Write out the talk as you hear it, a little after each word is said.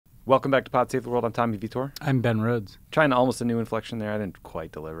Welcome back to Pod Save the World. I'm Tommy Vietor. I'm Ben Rhodes. Trying almost a new inflection there. I didn't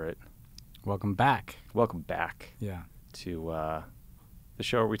quite deliver it. Welcome back. Welcome back. Yeah. To the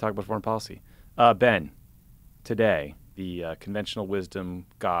show where we talk about foreign policy. Ben, today, the conventional wisdom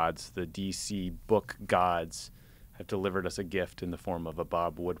gods, the DC book gods, have delivered us a gift in the form of a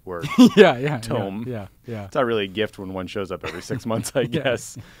Bob Woodward tome. Yeah. It's not really a gift when one shows up every 6 months, I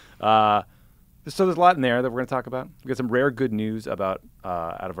guess. So there's a lot in there that we're going to talk about. We got some rare good news about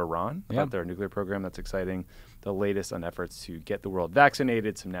out of Iran, about their nuclear program. That's exciting. The latest on efforts to get the world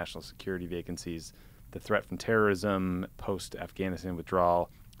vaccinated, some national security vacancies, the threat from terrorism, post-Afghanistan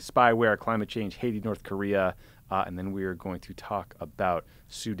withdrawal, spyware, climate change, Haiti, North Korea, and then we're going to talk about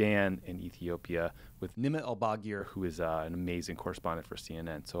Sudan and Ethiopia with Nima Elbagir, who is an amazing correspondent for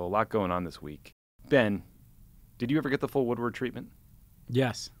CNN. So a lot going on this week. Ben, did you ever get the full Woodward treatment?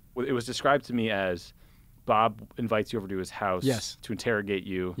 Yes. It was described to me as Bob invites you over to his house to interrogate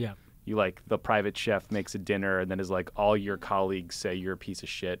you. Yeah. You the private chef makes a dinner and then is all your colleagues say you're a piece of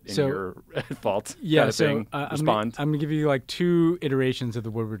shit and you're at fault. Yeah. Respond. I'm going to give you two iterations of the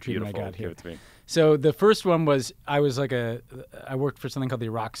Woodward treatment I got here. Give it to me. So the first one was I worked for something called the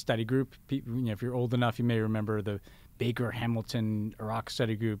Iraq Study Group. If you're old enough, you may remember the Baker Hamilton Iraq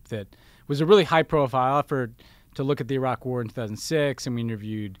Study Group that was a really high profile effort to look at the Iraq War in 2006, and we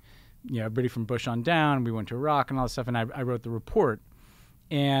interviewed, everybody from Bush on down. We went to Iraq and all this stuff, and I wrote the report.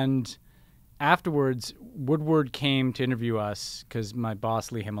 And afterwards, Woodward came to interview us because my boss,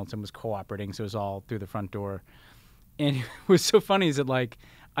 Lee Hamilton, was cooperating, so it was all through the front door. And it was so funny is that,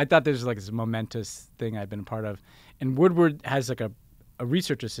 I thought this was this momentous thing I'd been a part of. And Woodward has a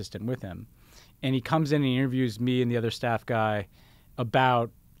research assistant with him. And he comes in and he interviews me and the other staff guy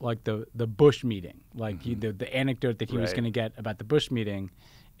about the Bush meeting, the anecdote that he was going to get about the Bush meeting.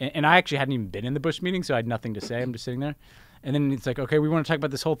 And I actually hadn't even been in the Bush meeting, so I had nothing to say. I'm just sitting there. And then it's okay, we want to talk about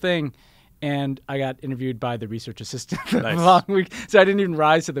this whole thing. And I got interviewed by the research assistant for the long week. So I didn't even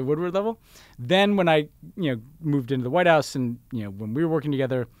rise to the Woodward level. Then when I, moved into the White House and, when we were working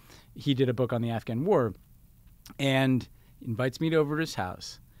together, he did a book on the Afghan war and invites me over to his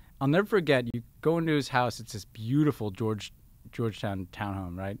house. I'll never forget, you go into his house, it's this beautiful Georgetown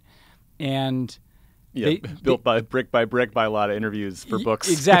townhome, right? And built by brick by a lot of interviews for books.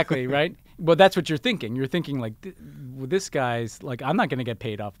 Exactly, right? Well, that's what you're thinking. You're thinking this guy's I'm not going to get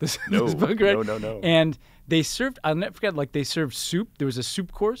paid off this book, right? No. And they served, I'll never forget, they served soup. There was a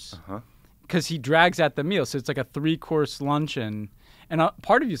soup course because he drags out the meal. So it's a 3-course luncheon. And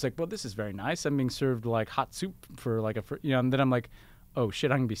part of you is well, this is very nice. I'm being served hot soup for and then I'm oh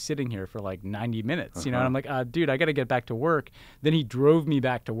shit, I'm going to be sitting here for 90 minutes, And I'm dude, I got to get back to work. Then he drove me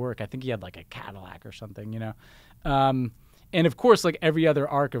back to work. I think he had a Cadillac or something, And of course, every other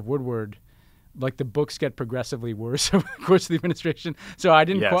arc of Woodward, the books get progressively worse over the course of the administration. So I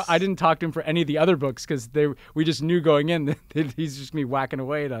didn't talk to him for any of the other books because we just knew going in that he's just going to be whacking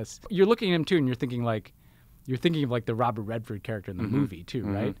away at us. You're looking at him too and you're thinking of the Robert Redford character in the movie too,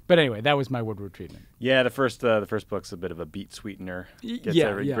 right? But anyway, that was my Woodward treatment. Yeah, the first book's a bit of a beat sweetener.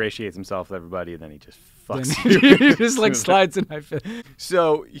 Ingratiates himself with everybody, and then he just fucks you. He just slides in my face.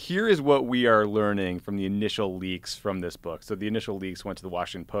 So here is what we are learning from the initial leaks from this book. So the initial leaks went to the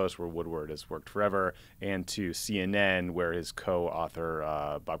Washington Post, where Woodward has worked forever, and to CNN, where his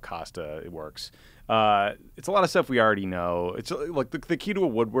co-author Bob Costa works. It's a lot of stuff we already know. It's the key to a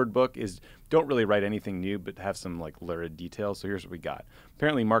Woodward book is don't really write anything new, but have some lurid details. So here's what we got.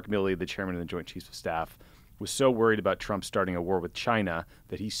 Apparently, Mark Milley, the chairman of the Joint Chiefs of Staff, was so worried about Trump starting a war with China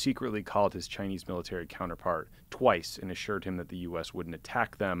that he secretly called his Chinese military counterpart twice and assured him that the U.S. wouldn't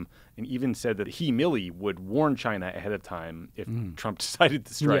attack them, and even said that he, Milley, would warn China ahead of time if Trump decided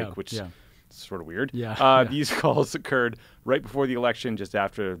to strike, which is sort of weird. These calls occurred right before the election, just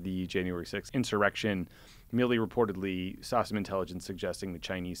after the January 6th insurrection. Milley reportedly saw some intelligence suggesting the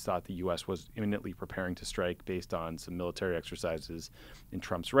Chinese thought the U.S. was imminently preparing to strike based on some military exercises in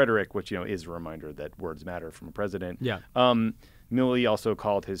Trump's rhetoric, which, is a reminder that words matter from a president. Milley also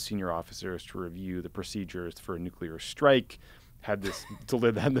called his senior officers to review the procedures for a nuclear strike, had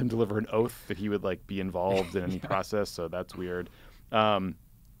them deliver an oath that he would be involved in any process, so that's weird.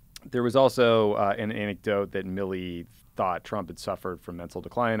 There was also an anecdote that Milley thought Trump had suffered from mental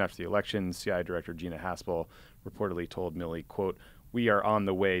decline after the election. CIA Director Gina Haspel reportedly told Milley, quote, "We are on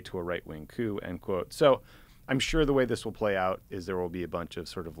the way to a right-wing coup," end quote. So I'm sure the way this will play out is there will be a bunch of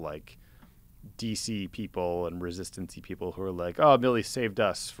sort of DC people and resistance-y people who are oh, Milley saved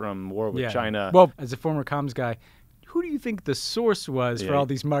us from war with China. Well, as a former comms guy, who do you think the source was for all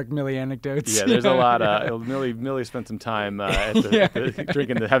these Mark Milley anecdotes? Yeah, there's a lot. Milley spent some time at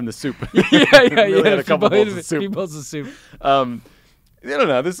having the soup. Milley had a couple bowls of soup. Bowls of soup. I don't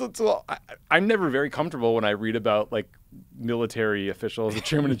know. I'm never very comfortable when I read about like military officials, the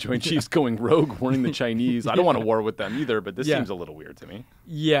chairman of Joint Chiefs going rogue, warning the Chinese. I don't want to war with them either, but this seems a little weird to me.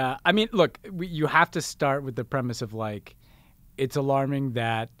 Yeah. I mean, look, you have to start with the premise of like, it's alarming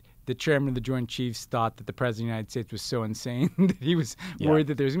that the chairman of the Joint Chiefs thought that the president of the United States was so insane that he was worried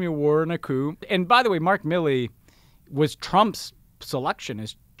that there was going to be a war and a coup. And by the way, Mark Milley was Trump's selection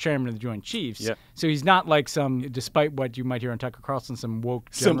as chairman of the Joint Chiefs. Yeah. So he's not like despite what you might hear on Tucker Carlson, some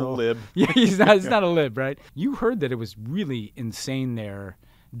woke general. Some lib. Yeah, he's not a lib, right? You heard that it was really insane there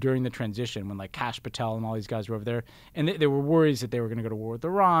during the transition when like Kash Patel and all these guys were over there. And there were worries that they were going to go to war with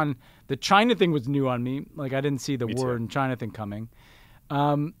Iran. The China thing was new on me. Like I didn't see the war in China thing coming.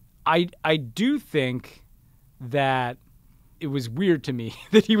 I do think that it was weird to me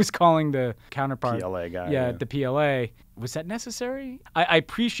that he was calling the counterpart PLA guy. Yeah, the PLA. Was that necessary? I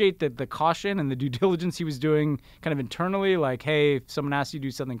appreciate the caution and the due diligence he was doing kind of internally, like, hey, if someone asks you to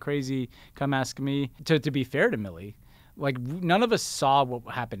do something crazy, come ask me. To be fair to Milley, like none of us saw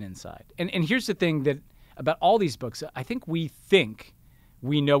what happened inside. And here's the thing that about all these books, I think we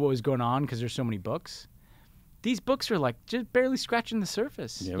know what was going on because there's so many books. These books are like just barely scratching the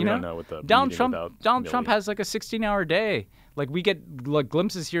surface. Yeah, we don't know what the Donald Trump has like a 16-hour day. Like we get like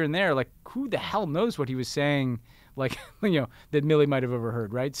glimpses here and there. Like who the hell knows what he was saying? Like that Milley might have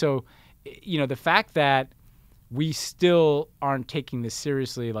overheard, right? So, the fact that we still aren't taking this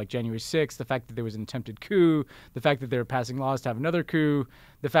seriously, like January 6th, the fact that there was an attempted coup, the fact that they were passing laws to have another coup,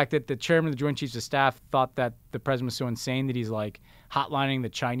 the fact that the chairman of the Joint Chiefs of Staff thought that the president was so insane that he's like hotlining the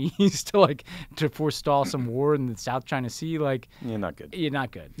Chinese to forestall some war in the South China Sea. Like, not good.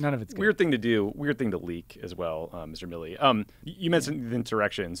 Not good. None of it's good. Weird thing to do. Weird thing to leak as well, Mr. Milley. You mentioned the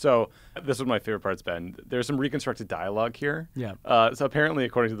insurrection. So this was my favorite parts, Ben. There's some reconstructed dialogue here. Yeah. So apparently,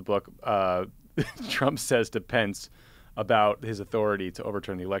 according to the book, Trump says to Pence about his authority to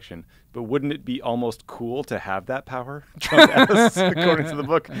overturn the election, but wouldn't it be almost cool to have that power? Trump asks, according to the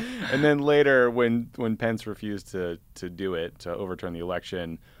book. And then later, when Pence refused to do it, to overturn the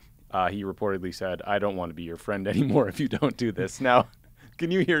election, he reportedly said, I don't want to be your friend anymore if you don't do this. Now, can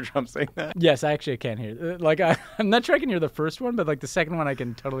you hear Trump saying that? Yes, I actually can hear. Like, I'm not sure I can hear the first one, but like the second one I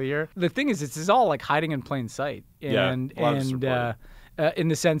can totally hear. The thing is, this is all like hiding in plain sight. And in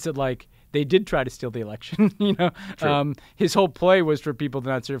the sense that like, they did try to steal the election, His whole play was for people to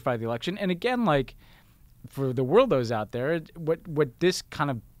not certify the election. And again, like for the world those out there, what this kind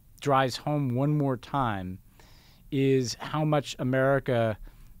of drives home one more time is how much America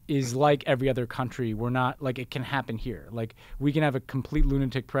is like every other country. We're not like it can happen here. Like we can have a complete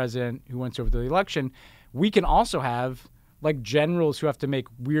lunatic president who wants to overthrow the election. We can also have like generals who have to make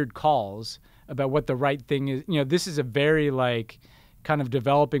weird calls about what the right thing is. This is a very like kind of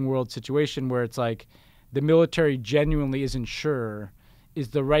developing world situation where it's like the military genuinely isn't sure is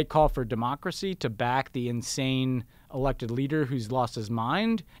the right call for democracy to back the insane elected leader who's lost his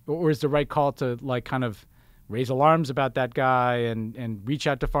mind, or is the right call to like kind of raise alarms about that guy and reach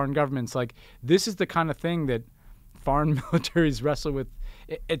out to foreign governments. Like this is the kind of thing that foreign militaries wrestle with.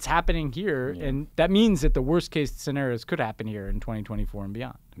 It's happening here, and that means that the worst case scenarios could happen here in 2024 and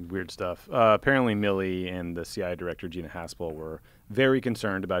beyond. Weird stuff. Apparently, Milley and the CIA director Gina Haspel were very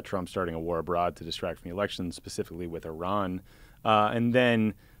concerned about Trump starting a war abroad to distract from the election, specifically with Iran. And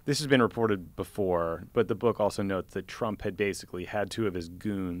then this has been reported before, but the book also notes that Trump had basically had two of his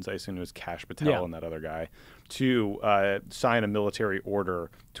goons, I assume it was Kash Patel and that other guy, to sign a military order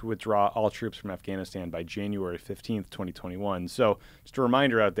to withdraw all troops from Afghanistan by January 15th, 2021. So just a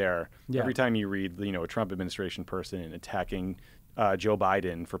reminder out there, every time you read a Trump administration person attacking Joe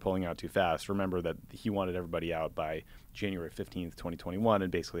Biden for pulling out too fast, remember that he wanted everybody out by January 15th, 2021,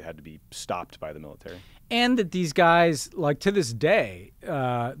 and basically had to be stopped by the military. And that these guys, like to this day,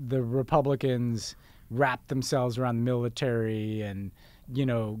 the Republicans wrap themselves around the military and,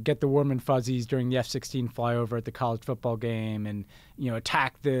 get the warm and fuzzies during the F-16 flyover at the college football game and,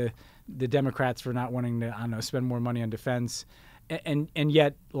 attack the Democrats for not wanting to, spend more money on defense. And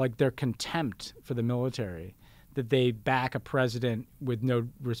yet, like, their contempt for the military, that they back a president with no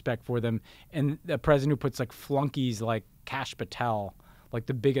respect for them, and a president who puts like flunkies like Kash Patel, like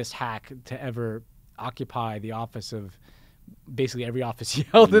the biggest hack to ever occupy the office of basically every office he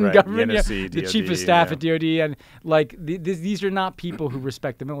held in government, NSC, the DOD, chief of staff at DOD, and like these are not people who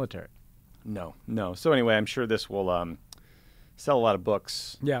respect the military. No. So anyway, I'm sure this will sell a lot of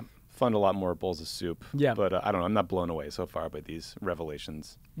books. Yeah. Fund a lot more bowls of soup. Yeah. But I don't know. I'm not blown away so far by these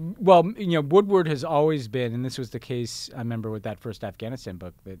revelations. Well, Woodward has always been, and this was the case, I remember with that first Afghanistan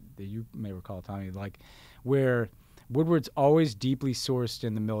book that you may recall, Tommy, like where Woodward's always deeply sourced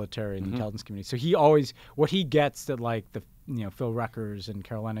in the military and the intelligence community. So he always, what he gets that like the, Phil Ruckers and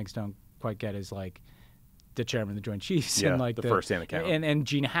Carol Lennox don't quite get is like the chairman of the Joint Chiefs and like the first-hand account. And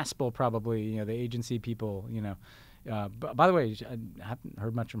Gina Haspel probably, the agency people, by the way, I haven't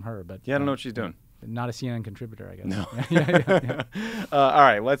heard much from her, but I don't know what she's doing. Not a CNN contributor, I guess. No. All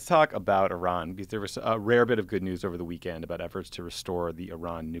right, let's talk about Iran, because there was a rare bit of good news over the weekend about efforts to restore the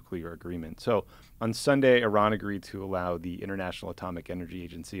Iran nuclear agreement. So on Sunday, Iran agreed to allow the International Atomic Energy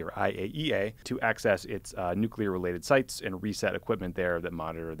Agency, or IAEA, to access its nuclear-related sites and reset equipment there that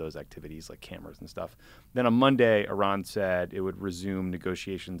monitor those activities, like cameras and stuff. Then on Monday, Iran said it would resume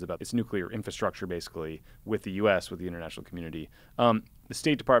negotiations about its nuclear infrastructure, basically, with the U.S., with the international community. The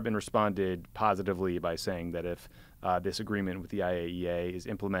State Department responded positively by saying that if this agreement with the IAEA is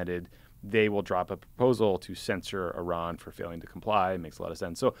implemented, they will drop a proposal to censor Iran for failing to comply. It makes a lot of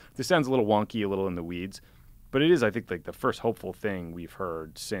sense. So this sounds a little wonky, a little in the weeds, but it is, I think, like the first hopeful thing we've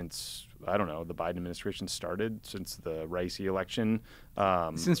heard since, I don't know, the Biden administration started, since the Raisi election.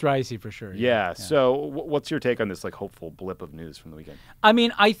 Since Raisi, for sure. Yeah. So what's your take on this like hopeful blip of news from the weekend? I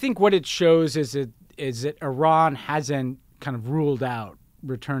mean, I think what it shows is that Iran hasn't kind of ruled out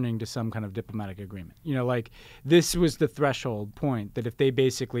returning to some kind of diplomatic agreement. Like this was the threshold point that if they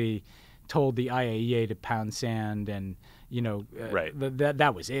basically told the IAEA to pound sand and, right.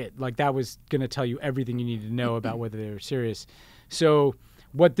 that was it. Like that was going to tell you everything you need to know about whether they were serious. So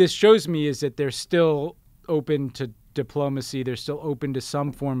what this shows me is that they're still open to diplomacy. They're still open to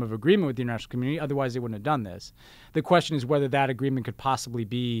some form of agreement with the international community. Otherwise, they wouldn't have done this. The question is whether that agreement could possibly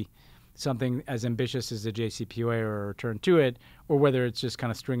be something as ambitious as the JCPOA or a return to it, or whether it's just kind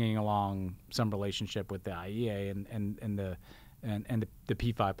of stringing along some relationship with the IEA and the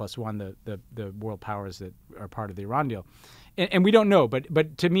P5+1, the world powers that are part of the Iran deal. And we don't know,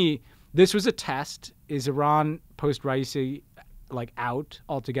 but to me, this was a test. Is Iran post-Raisi like out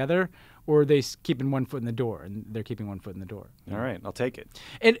altogether, or are they keeping one foot in the door? And they're keeping one foot in the door. All right, I'll take it.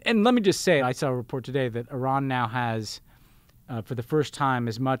 And let me just say, I saw a report today that Iran now has, for the first time,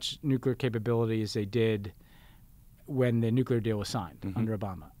 as much nuclear capability as they did when the nuclear deal was signed under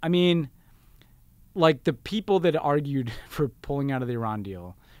Obama. I mean, like the people that argued for pulling out of the Iran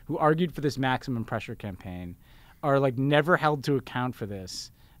deal, who argued for this maximum pressure campaign, are like never held to account for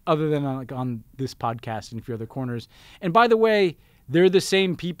this, other than on this podcast and a few other corners. And by the way, they're the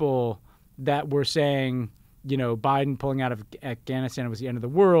same people that were saying, Biden pulling out of Afghanistan was the end of the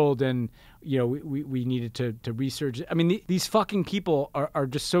world, and we needed to research. I mean, these fucking people are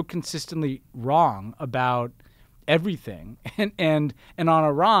just so consistently wrong about everything. And on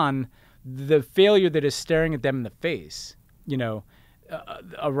Iran, the failure that is staring at them in the face,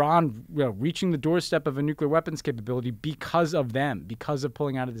 Iran reaching the doorstep of a nuclear weapons capability because of them, because of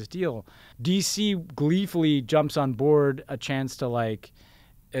pulling out of this deal. D.C. gleefully jumps on board a chance to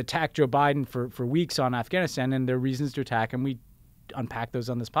attack Joe Biden for weeks on Afghanistan, and there are reasons to attack, and we unpack those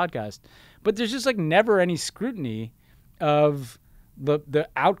on this podcast. But there's just never any scrutiny of the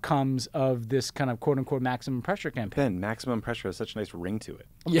outcomes of this kind of quote-unquote maximum pressure campaign. Ben, maximum pressure has such a nice ring to it.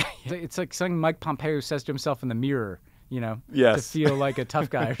 Yeah, it's like something Mike Pompeo says to himself in the mirror, yes, to feel like a tough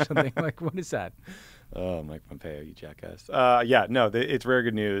guy or something. What is that? Oh, Mike Pompeo, you jackass. It's very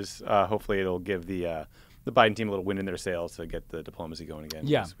good news. Hopefully it'll give the Biden team a little wind in their sails to get the diplomacy going again.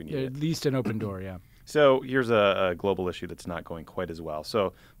 Yeah, we need at least an open door, yeah. So here's a global issue that's not going quite as well.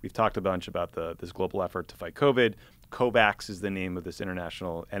 So we've talked a bunch about this global effort to fight COVID. COVAX is the name of this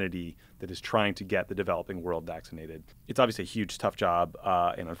international entity that is trying to get the developing world vaccinated. It's obviously a huge, tough job.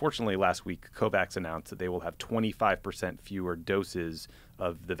 And unfortunately, last week, COVAX announced that they will have 25% fewer doses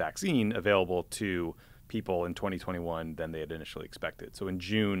of the vaccine available to people in 2021 than they had initially expected. So in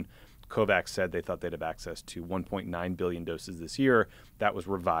June, COVAX said they thought they'd have access to 1.9 billion doses this year. That was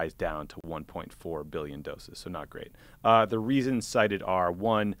revised down to 1.4 billion doses, so not great. The reasons cited are,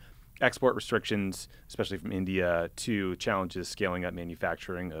 one, export restrictions, especially from India; two, challenges scaling up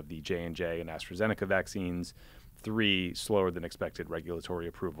manufacturing of the J&J and AstraZeneca vaccines; three, slower than expected regulatory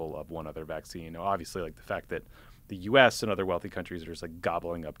approval of one other vaccine. Now, obviously, the fact that the U.S. and other wealthy countries are just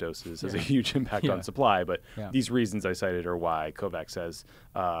gobbling up doses has a huge impact on supply. But these reasons I cited are why COVAX says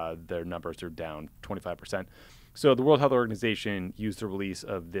their numbers are down 25%. So the World Health Organization used the release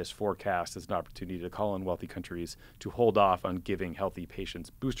of this forecast as an opportunity to call on wealthy countries to hold off on giving healthy patients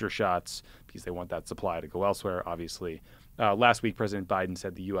booster shots because they want that supply to go elsewhere, obviously. Last week, President Biden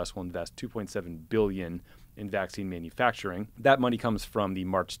said the U.S. will invest $2.7 billion in vaccine manufacturing. That money comes from the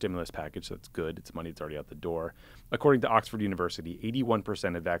March stimulus package, so it's good. It's money that's already out the door. According to Oxford University,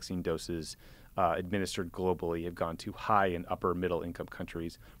 81% of vaccine doses administered globally have gone to high and upper middle income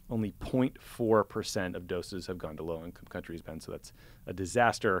countries. Only 0.4% of doses have gone to low income countries, Ben, so that's a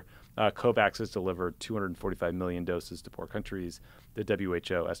disaster. COVAX has delivered 245 million doses to poor countries. The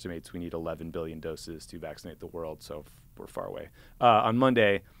WHO estimates we need 11 billion doses to vaccinate the world, so we're far away. On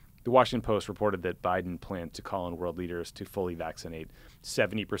Monday, the Washington Post reported that Biden planned to call on world leaders to fully vaccinate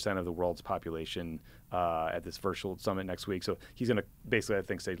 70% of the world's population at this virtual summit next week. So he's going to basically, I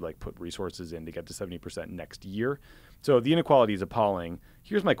think, say, like, put resources in to get to 70% next year. So the inequality is appalling.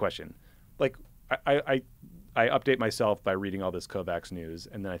 Here's my question. Like, I update myself by reading all this COVAX news,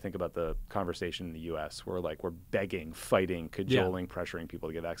 and then I think about the conversation in the U.S. where, like, we're begging, fighting, cajoling, pressuring people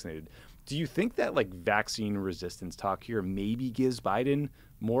to get vaccinated. Do you think that, like, vaccine resistance talk here maybe gives Biden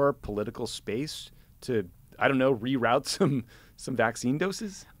more political space to, I don't know, reroute some vaccine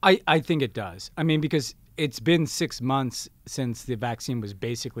doses? I think it does. I mean, because it's been 6 months since the vaccine was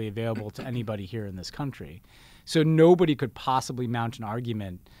basically available to anybody here in this country. So nobody could possibly mount an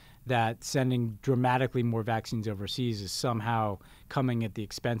argument that sending dramatically more vaccines overseas is somehow coming at the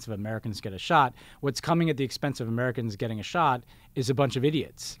expense of Americans get a shot. What's coming at the expense of Americans getting a shot is a bunch of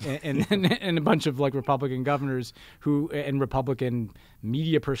idiots and a bunch of, like, Republican governors and Republican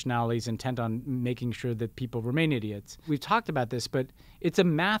media personalities intent on making sure that people remain idiots. We've talked about this, but it's a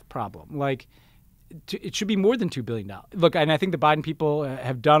math problem. Like, it should be more than $2 billion. Look, and I think the Biden people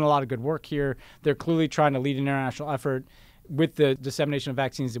have done a lot of good work here. They're clearly trying to lead an international effort. With the dissemination of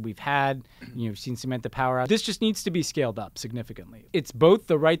vaccines that we've had, you've seen cement the power out. This just needs to be scaled up significantly. It's both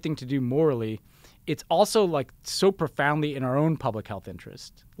the right thing to do morally. It's also, like, so profoundly in our own public health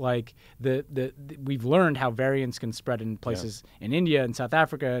interest. Like, we've learned how variants can spread in places in India and South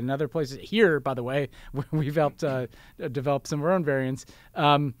Africa and other places. Here, by the way, we've helped develop some of our own variants.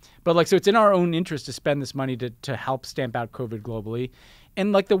 But, like, so it's in our own interest to spend this money to help stamp out COVID globally.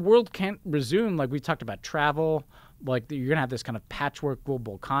 And, like, the world can't resume. Like, we talked about travel. Like, you're going to have this kind of patchwork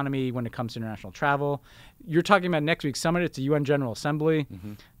global economy when it comes to international travel. You're talking about next week's summit. It's a UN General Assembly.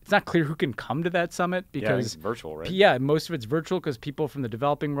 Mm-hmm. It's not clear who can come to that summit because it's virtual, right? Yeah, most of it's virtual because people from the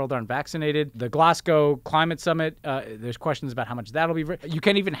developing world aren't vaccinated. The Glasgow Climate Summit, there's questions about how much that'll be. You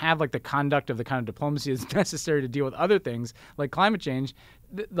can't even have, like, the conduct of the kind of diplomacy that's necessary to deal with other things like climate change.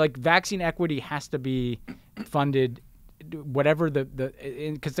 Like, vaccine equity has to be funded, whatever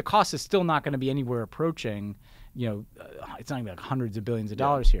because the cost is still not going to be anywhere approaching. It's not even like hundreds of billions of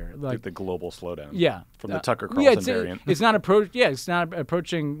dollars here. Like the global slowdown. Yeah. From the Tucker Carlson variant. It's not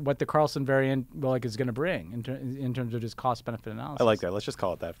approaching what the Carlson variant is going to bring in terms of just cost benefit analysis. I like that. Let's just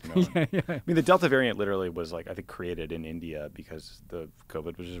call it that from now on. I mean, the Delta variant literally was, like, I think created in India because the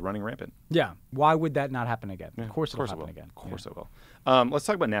COVID was just running rampant. Yeah. Why would that not happen again? Yeah, of course it'll happen again. Of course it will. Let's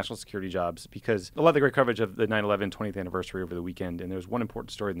talk about national security jobs because a lot of the great coverage of the 9/11 20th anniversary over the weekend, and there's one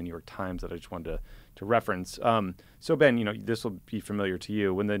important story in the New York Times that I just wanted to reference. So, Ben, this will be familiar to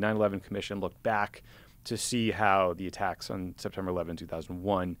you. When the 9/11 Commission looked back to see how the attacks on September 11,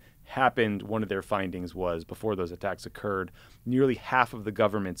 2001 happened, one of their findings was before those attacks occurred, nearly half of the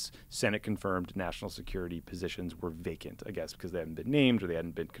government's Senate-confirmed national security positions were vacant, I guess, because they hadn't been named or they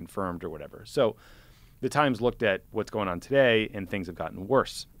hadn't been confirmed or whatever. So the Times looked at what's going on today, and things have gotten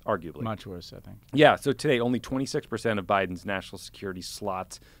worse, arguably. Much worse, I think. Yeah, so today only 26% of Biden's national security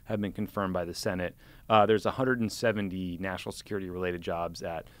slots have been confirmed by the Senate. There's 170 national security-related jobs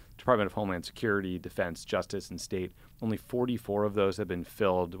at Department of Homeland Security, Defense, Justice, and State. Only 44 of those have been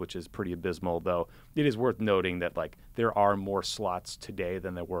filled, which is pretty abysmal, though it is worth noting that, like, there are more slots today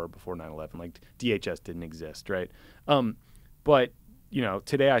than there were before 9/11. Like, DHS didn't exist, right? But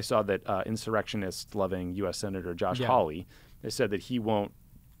today I saw that insurrectionist-loving U.S. Senator Josh Hawley has said that he won't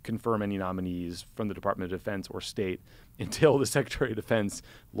confirm any nominees from the Department of Defense or State until the Secretary of Defense,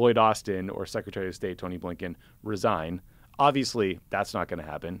 Lloyd Austin, or Secretary of State, Tony Blinken, resign. Obviously, that's not going to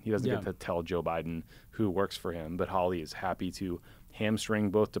happen. He doesn't get to tell Joe Biden who works for him, but Hawley is happy to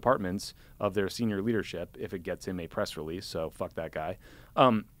hamstring both departments of their senior leadership if it gets him a press release, so fuck that guy.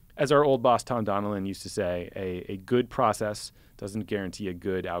 As our old boss Tom Donilon used to say, a good process doesn't guarantee a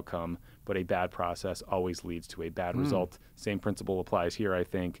good outcome, but a bad process always leads to a bad result. Same principle applies here, I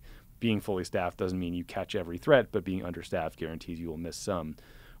think. Being fully staffed doesn't mean you catch every threat, but being understaffed guarantees you will miss some.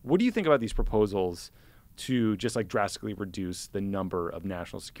 What do you think about these proposals to just, like, drastically reduce the number of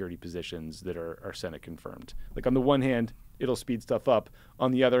national security positions that are Senate confirmed? Like, on the one hand, it'll speed stuff up.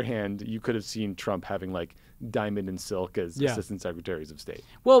 On the other hand, you could have seen Trump having, like, Diamond and Silk as assistant secretaries of state.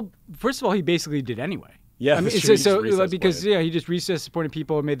 Well, first of all, he basically did anyway. Yeah, I mean, that's true. He just like, recess because appointed. he just recess appointed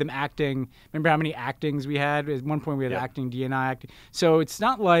people and made them acting. Remember how many actings we had? At one point, we had Yep. acting DNI acting. So it's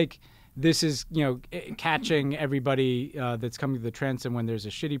not like this is catching everybody that's coming to the transom when there's a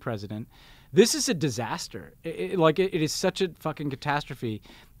shitty president. This is a disaster. It is such a fucking catastrophe.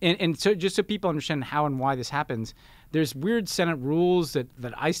 And so just so people understand how and why this happens, there's weird Senate rules that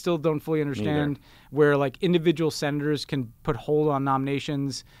I still don't fully understand, where like individual senators can put hold on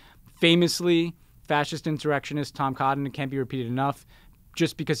nominations. Famously, fascist insurrectionist Tom Cotton, it can't be repeated enough,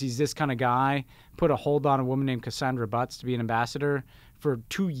 just because he's this kind of guy, put a hold on a woman named Cassandra Butts to be an ambassador for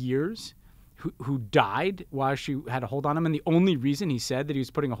 2 years, who died while she had a hold on him. And the only reason he said that he was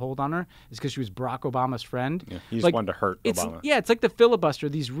putting a hold on her is because she was Barack Obama's friend. Yeah, he just wanted to hurt Obama. Yeah, it's like the filibuster.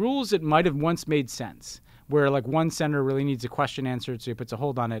 These rules that might have once made sense, where like one senator really needs a question answered, so he puts a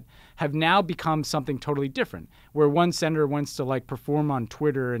hold on it, have now become something totally different, where one senator wants to like perform on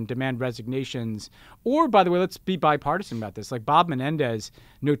Twitter and demand resignations. Or, by the way, let's be bipartisan about this. Like Bob Menendez,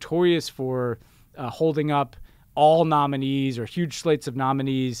 notorious for holding up all nominees or huge slates of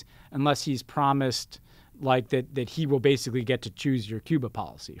nominees unless he's promised like that he will basically get to choose your Cuba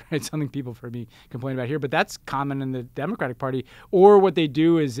policy, right? Something people have heard me complain about here, but that's common in the Democratic Party. Or what they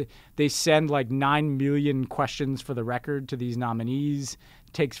do is they send like 9 million questions for the record to these nominees.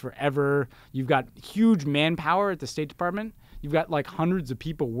 It takes forever. You've got huge manpower at the State Department. You've got like hundreds of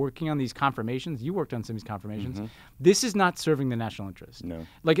people working on these confirmations. You worked on some of these confirmations. Mm-hmm. This is not serving the national interest. No.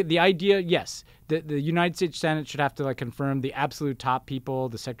 Like the idea, yes, the United States Senate should have to like confirm the absolute top people,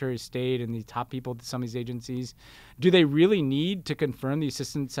 the Secretary of State and the top people at some of these agencies. Do they really need to confirm the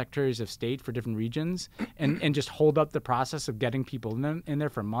Assistant Secretaries of State for different regions and just hold up the process of getting people in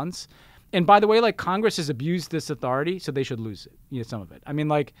there for months? And by the way, like Congress has abused this authority, so they should lose it, some of it. I mean,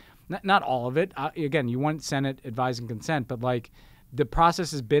 like not all of it. Again, you want Senate advise and consent, but like the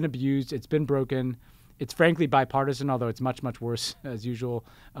process has been abused. It's been broken. It's frankly bipartisan, although it's much, much worse as usual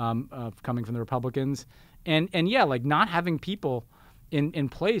coming from the Republicans. And yeah, like not having people in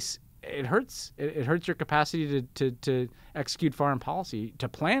place, it hurts. It hurts your capacity to execute foreign policy, to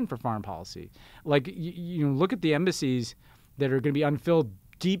plan for foreign policy. Like you look at the embassies that are going to be unfilled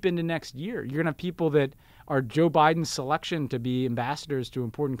deep into next year. You're going to have people that are Joe Biden's selection to be ambassadors to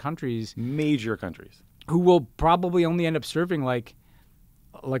important countries. Major countries. Who will probably only end up serving like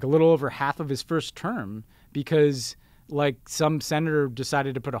a little over half of his first term because like some senator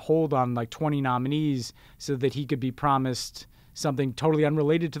decided to put a hold on like 20 nominees so that he could be promised something totally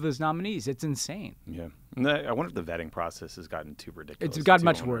unrelated to those nominees. It's insane. Yeah. And I wonder if the vetting process has gotten too ridiculous. It's gotten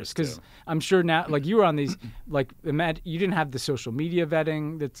much worse because I'm sure now, like you were on these, like imagine you didn't have the social media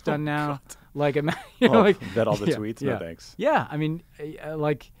vetting that's done now. God. Like, like vet all the tweets. Yeah. No thanks. Yeah, I mean,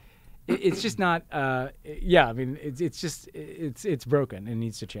 like it's just not. Yeah, I mean, it's broken and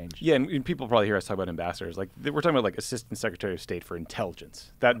needs to change. Yeah, and people probably hear us talk about ambassadors. Like we're talking about like Assistant Secretary of State for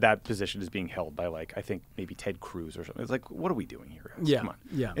Intelligence. That position is being held by like I think maybe Ted Cruz or something. It's like, what are we doing here, guys? Yeah, Come on.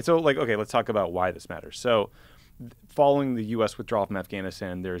 yeah. And so like, okay, let's talk about why this matters. So, following the U.S. withdrawal from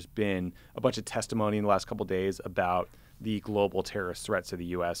Afghanistan, there's been a bunch of testimony in the last couple of days about the global terrorist threats to the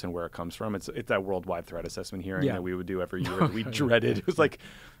U.S. and where it comes from. It's that worldwide threat assessment hearing that we would do every year that we dreaded. It was like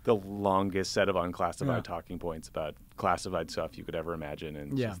the longest set of unclassified talking points about classified stuff you could ever imagine.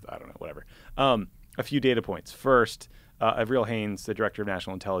 And just, I don't know, whatever. A few data points. First, Avril Haines, the director of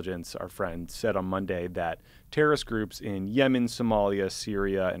national intelligence, our friend, said on Monday that terrorist groups in Yemen, Somalia,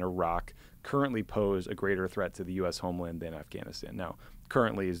 Syria, and Iraq currently pose a greater threat to the U.S. homeland than Afghanistan. Now,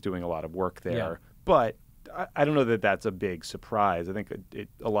 currently is doing a lot of work there, but I don't know that that's a big surprise. I think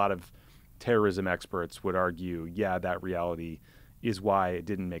a lot of terrorism experts would argue, that reality is why it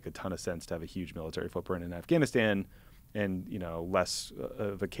didn't make a ton of sense to have a huge military footprint in Afghanistan and, less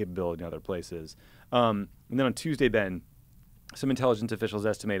of a capability in other places. And then on Tuesday, Ben, some intelligence officials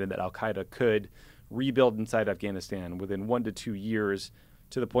estimated that al-Qaeda could rebuild inside Afghanistan within 1 to 2 years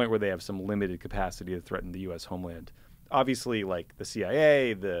to the point where they have some limited capacity to threaten the U.S. homeland. Obviously, like the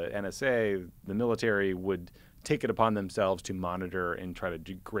CIA, the NSA, the military would take it upon themselves to monitor and try to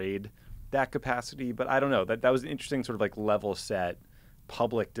degrade that capacity. But I don't know. That was an interesting sort of like level set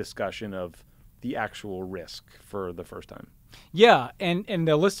public discussion of the actual risk for the first time. Yeah, and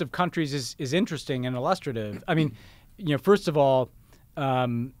the list of countries is interesting and illustrative. I mean, first of all,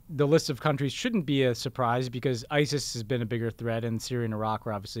 the list of countries shouldn't be a surprise because ISIS has been a bigger threat, and Syria and Iraq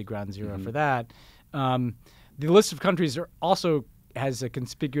were obviously ground zero for that. The list of countries also has a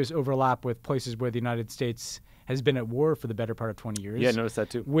conspicuous overlap with places where the United States has been at war for the better part of 20 years. Yeah, I noticed that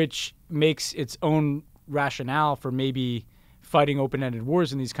too. Which makes its own rationale for maybe fighting open-ended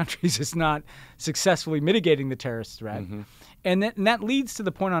wars in these countries is not successfully mitigating the terrorist threat. And that leads to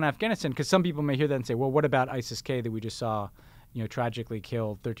the point on Afghanistan, because some people may hear that and say, well, what about ISIS-K that we just saw, tragically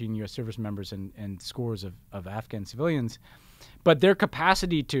kill 13 U.S. service members and scores of Afghan civilians? But their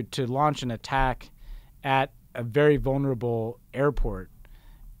capacity to launch an attack at a very vulnerable airport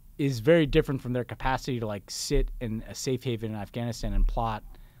is very different from their capacity to like sit in a safe haven in Afghanistan and plot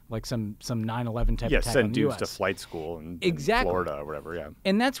like some 9/11 type attack send on the dudes US. to flight school in Florida or whatever. Yeah,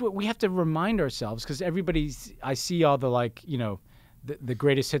 and that's what we have to remind ourselves, because I see all the the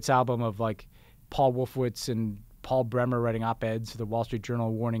greatest hits album of like Paul Wolfowitz and Paul Bremer writing op-eds for the Wall Street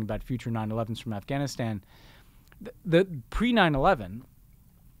Journal warning about future 9/11s from Afghanistan. The pre-9/11.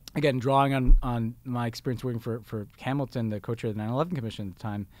 Again, drawing on my experience working for Hamilton, the co-chair of the 9/11 Commission at the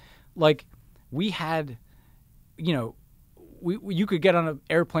time, like we had, you could get on an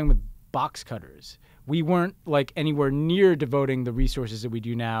airplane with box cutters. We weren't like anywhere near devoting the resources that we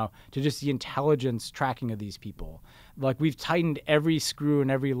do now to just the intelligence tracking of these people. Like we've tightened every screw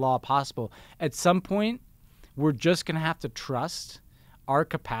and every law possible. At some point, we're just going to have to trust our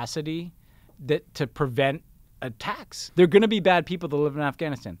capacity to prevent attacks. There are going to be bad people that live in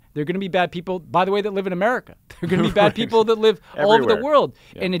Afghanistan. There are going to be bad people, by the way, that live in America. There are going to be bad people that live all over the world.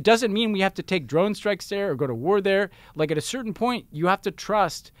 Yeah. And it doesn't mean we have to take drone strikes there or go to war there. Like at a certain point, you have to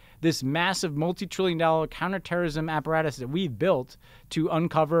trust this massive multi-trillion-dollar counterterrorism apparatus that we've built to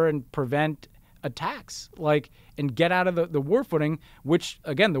uncover and prevent attacks, and get out of the war footing, which,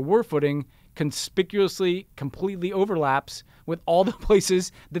 again, the war footing conspicuously, completely overlaps with all the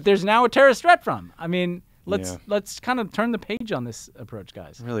places that there's now a terrorist threat from. I mean, let's kind of turn the page on this approach,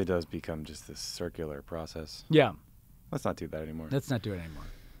 guys. It really does become just this circular process. Yeah. Let's not do that anymore. Let's not do it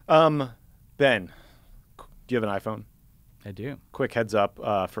anymore. Ben, do you have an iPhone? I do. Quick heads up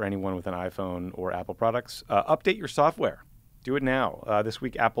for anyone with an iPhone or Apple products. Update your software. Do it now. This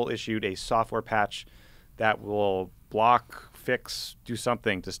week, Apple issued a software patch that will block, fix, do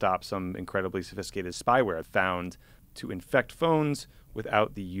something to stop some incredibly sophisticated spyware found to infect phones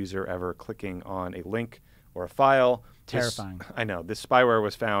without the user ever clicking on a link or a file. Terrifying. I know. This spyware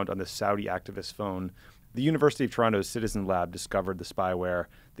was found on the Saudi activist phone. The University of Toronto's Citizen Lab discovered the spyware.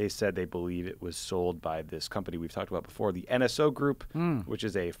 They said they believe it was sold by this company we've talked about before, the NSO Group, which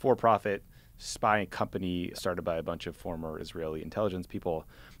is a for-profit spy company started by a bunch of former Israeli intelligence people.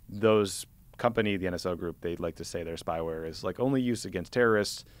 Those company, the NSO Group, they'd like to say their spyware is like only used against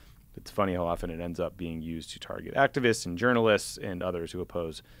terrorists. It's funny how often it ends up being used to target activists and journalists and others who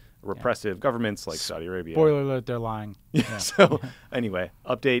oppose repressive governments like Saudi Arabia. Spoiler alert, they're lying. Yeah. So anyway,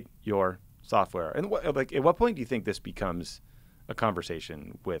 update your software. And at what point do you think this becomes a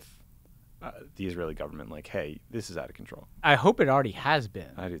conversation with the Israeli government? Like, hey, this is out of control. I hope it already has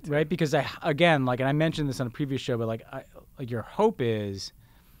been. I do too. Right? Because and I mentioned this on a previous show, but your hope is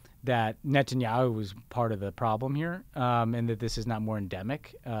that Netanyahu was part of the problem here, and that this is not more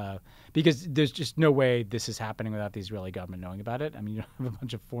endemic, because there's just no way this is happening without the Israeli government knowing about it. I mean, you don't have a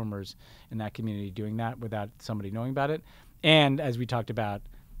bunch of formers in that community doing that without somebody knowing about it. And as we talked about,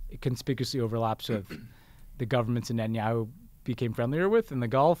 it conspicuously overlaps with the governments that Netanyahu became friendlier with in the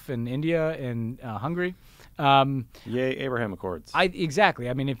Gulf and India and Hungary. Yay, Abraham Accords. Exactly.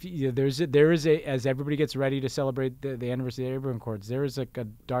 I mean, if there is a as everybody gets ready to celebrate the anniversary of the Abraham Accords, there is like a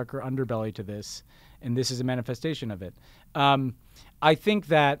darker underbelly to this, and this is a manifestation of it. I think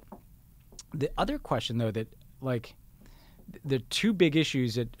that the other question, though, that the two big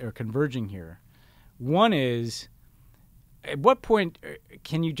issues that are converging here, one is, at what point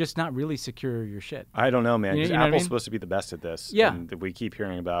can you just not really secure your shit? I don't know, man. Because Apple's mean? supposed to be the best at this. Yeah. And we keep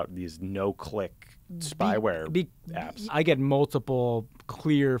hearing about these no-click spyware apps. I get multiple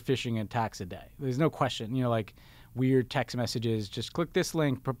clear phishing attacks a day. There's no question. Weird text messages, just click this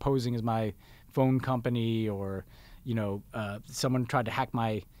link proposing as my phone company, or, someone tried to hack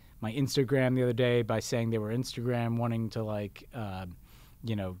my Instagram the other day by saying they were Instagram, wanting to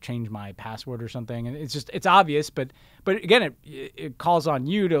change my password or something. And it's obvious, but again, it calls on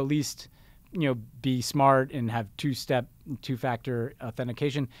you to at least, be smart and have two-factor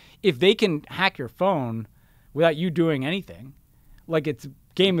authentication. If they can hack your phone without you doing anything, it's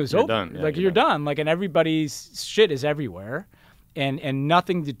game is over. Done. Yeah, you're done. And everybody's shit is everywhere, and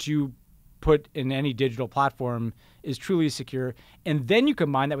nothing that you put in any digital platform is truly secure. And then you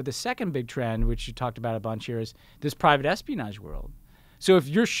combine that with the second big trend, which you talked about a bunch here, is this private espionage world. So if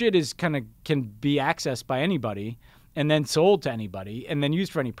your shit can be accessed by anybody and then sold to anybody and then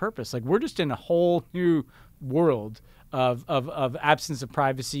used for any purpose, we're just in a whole new world of absence of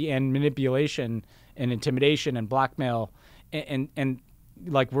privacy and manipulation and intimidation and blackmail. And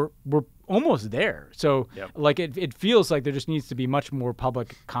like we're almost there. So like it feels like there just needs to be much more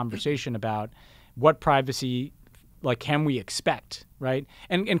public conversation about what privacy, like, can we expect, right?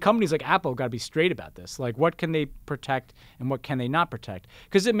 And companies like Apple got to be straight about this. Like, what can they protect and what can they not protect?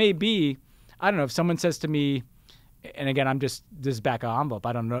 Because it may be, I don't know, if someone says to me, and again, I'm just this back of envelope,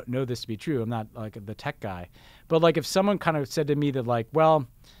 I don't know this to be true. I'm not like the tech guy. But like if someone kind of said to me that like, well,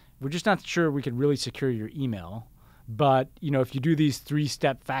 we're just not sure we can really secure your email, but you know, if you do these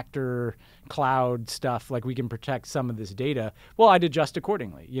 3-step factor cloud stuff, like we can protect some of this data, well, I'd adjust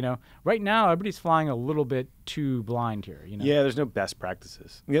accordingly. You know, right now everybody's flying a little bit too blind here. You know? Yeah, there's no best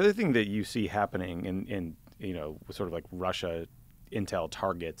practices. The other thing that you see happening in you know, sort of like Russia intel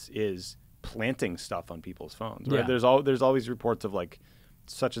targets is planting stuff on people's phones, right? Yeah. There's always reports of like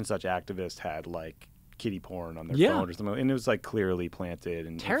such and such activist had like kitty porn on their phone or something, and it was like clearly planted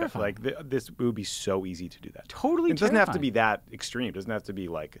and terrifying. Like this it would be so easy to do that. Totally, it doesn't have to be that extreme. It doesn't have to be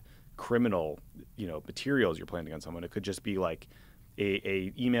like criminal, you know, materials you're planting on someone. It could just be like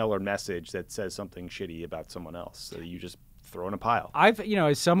a email or message that says something shitty about someone else, so you just throw in a pile. I've, you know,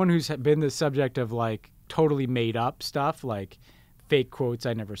 as someone who's been the subject of like totally made up stuff, like fake quotes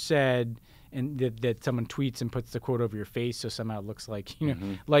I never said, and that someone tweets and puts the quote over your face so somehow it looks like, you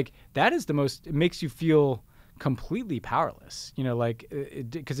know, like that is the most, it makes you feel completely powerless, you know, like,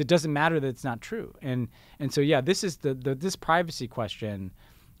 because it doesn't matter that it's not true. And so, yeah, this is this privacy question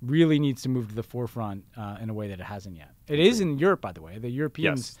really needs to move to the forefront in a way that it hasn't yet. It is in Europe, by the way. The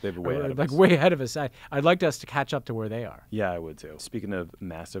Europeans they're way ahead of us. I'd like us to catch up to where they are. Yeah, I would too. Speaking of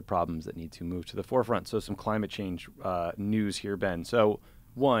massive problems that need to move to the forefront, so some climate change news here, Ben. So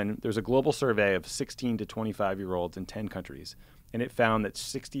one, there's a global survey of 16 to 25-year-olds in 10 countries, and it found that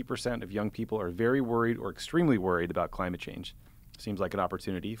 60% of young people are very worried or extremely worried about climate change. Seems like an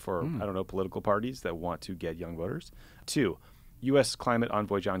opportunity for, I don't know, political parties that want to get young voters. Two, U.S. climate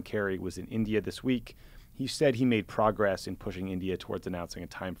envoy John Kerry was in India this week. He said he made progress in pushing India towards announcing a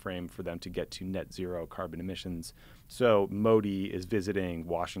time frame for them to get to net zero carbon emissions. So Modi is visiting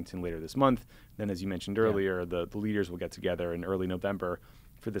Washington later this month. Then, as you mentioned earlier, the leaders will get together in early November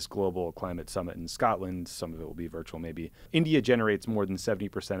for this global climate summit in Scotland. Some of it will be virtual, maybe. India generates more than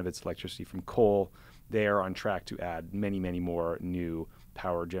 70% of its electricity from coal. They are on track to add many, many more new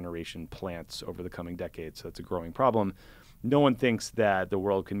power generation plants over the coming decades. So it's a growing problem. No one thinks that the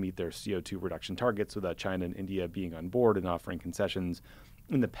world can meet their CO2 reduction targets without China and India being on board and offering concessions.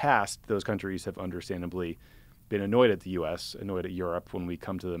 In the past, those countries have understandably been annoyed at the U.S., annoyed at Europe when we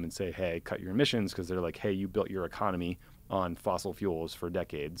come to them and say, hey, cut your emissions, because they're like, hey, you built your economy on fossil fuels for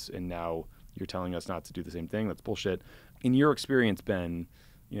decades, and now you're telling us not to do the same thing. That's bullshit. In your experience, Ben,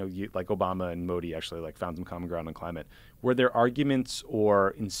 you know, like Obama and Modi actually like found some common ground on climate. Were there arguments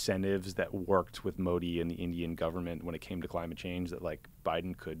or incentives that worked with Modi and the Indian government when it came to climate change that like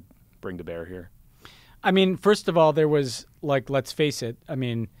Biden could bring to bear here? I mean, first of all, there was like, let's face it, I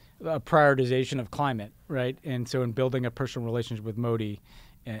mean, a prioritization of climate, right? And so in building a personal relationship with Modi,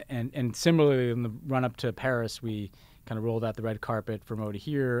 and similarly in the run up to Paris, we kind of rolled out the red carpet for Modi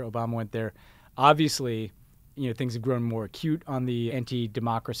here. Obama went there. Obviously, you know, things have grown more acute on the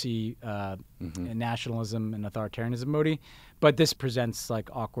anti-democracy and nationalism and authoritarianism Modi, but this presents like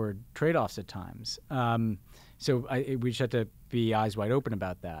awkward trade-offs at times. So we just have to be eyes wide open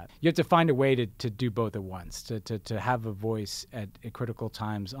about that. You have to find a way to do both at once, to have a voice at critical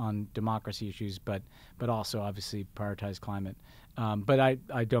times on democracy issues, but also obviously prioritize climate. But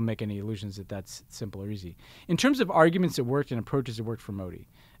I don't make any illusions that that's simple or easy. In terms of arguments that worked and approaches that worked for Modi,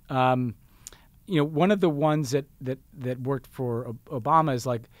 you know, one of the ones that worked for Obama is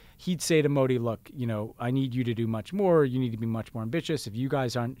like he'd say to Modi, look, you know, I need you to do much more. You need to be much more ambitious. If you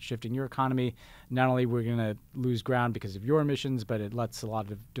guys aren't shifting your economy, not only we're going to lose ground because of your emissions, but it lets a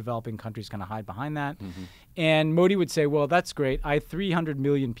lot of developing countries kind of hide behind that. And Modi would say, well, that's great. I have 300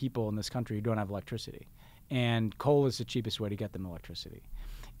 million people in this country who don't have electricity, and coal is the cheapest way to get them electricity.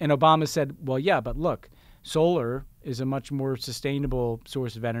 And Obama said, well, yeah, but look, solar is a much more sustainable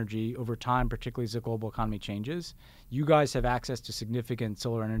source of energy over time, particularly as the global economy changes. You guys have access to significant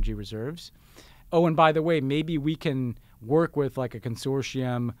solar energy reserves. Oh, and by the way, maybe we can work with like a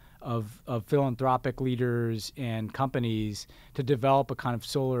consortium of philanthropic leaders and companies to develop a kind of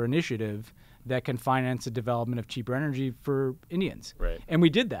solar initiative that can finance the development of cheaper energy for Indians. Right. And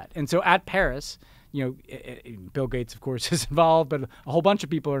we did that. And so at Paris, you know, Bill Gates, of course, is involved, but a whole bunch of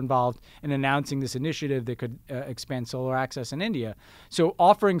people are involved in announcing this initiative that could expand solar access in India. So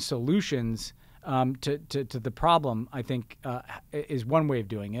offering solutions to the problem, I think, is one way of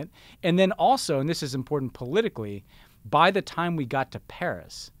doing it. And then also, and this is important politically, by the time we got to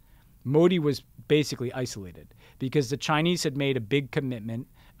Paris, Modi was basically isolated because the Chinese had made a big commitment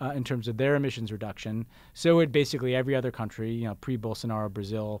in terms of their emissions reduction. So had basically every other country, pre-Bolsonaro,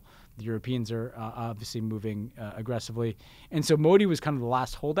 Brazil. The Europeans are obviously moving aggressively. And so Modi was kind of the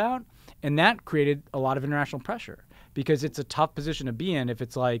last holdout. And that created a lot of international pressure because it's a tough position to be in if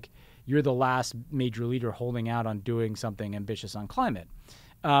it's like you're the last major leader holding out on doing something ambitious on climate.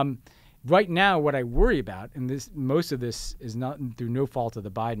 Right now, what I worry about, and most of this is not through no fault of the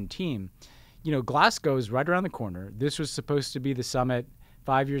Biden team, Glasgow is right around the corner. This was supposed to be the summit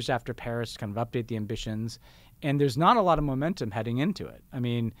 5 years after Paris to kind of update the ambitions. And there's not a lot of momentum heading into it. I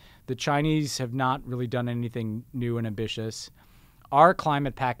mean, the Chinese have not really done anything new and ambitious. Our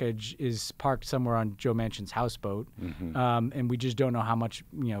climate package is parked somewhere on Joe Manchin's houseboat, and we just don't know how much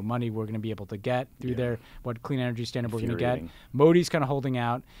money we're going to be able to get through there, what clean energy standard we're going to get. Modi's kind of holding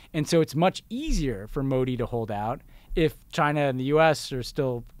out, and so it's much easier for Modi to hold out if China and the U.S. are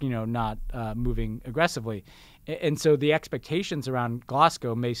still not moving aggressively, and so the expectations around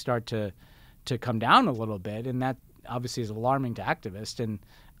Glasgow may start to come down a little bit, and that obviously is alarming to activists,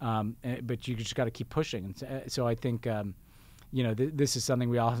 but you just got to keep pushing, and so I think. This is something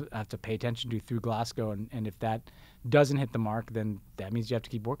we all have to pay attention to through Glasgow, and if that doesn't hit the mark, then that means you have to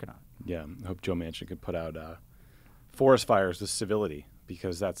keep working on it. Yeah, I hope Joe Manchin could put out forest fires with civility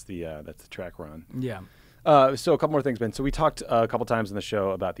because that's the track we're on. Yeah. So a couple more things, Ben. So we talked a couple times in the show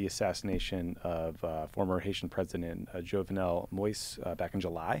about the assassination of former Haitian President Jovenel Moïse back in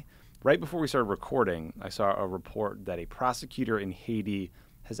July. Right before we started recording, I saw a report that a prosecutor in Haiti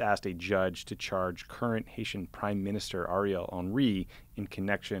has asked a judge to charge current Haitian Prime Minister Ariel Henry in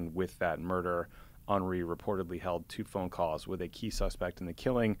connection with that murder. Henry reportedly held 2 phone calls with a key suspect in the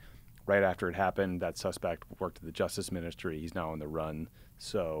killing. Right after it happened, that suspect worked at the Justice Ministry. He's now on the run.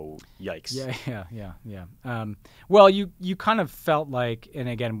 So, yikes. Yeah. Well, you kind of felt like, and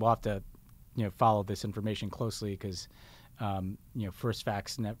again, we'll have to follow this information closely because first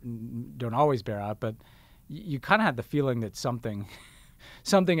facts don't always bear out, but you kind of had the feeling that something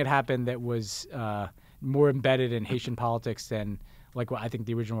had happened that was more embedded in Haitian politics than like what I think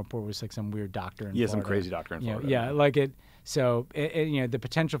the original report was like some weird doctor in Florida. Some crazy doctor in Florida. Yeah, like it. So the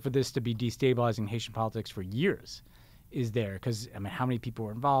potential for this to be destabilizing Haitian politics for years is there because I mean, how many people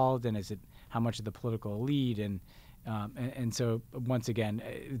were involved, and how much of the political elite, and so once again,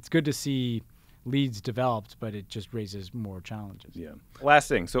 it's good to see leads developed, but it just raises more challenges. Yeah. Last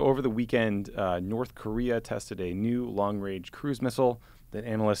thing. So over the weekend, North Korea tested a new long-range cruise missile that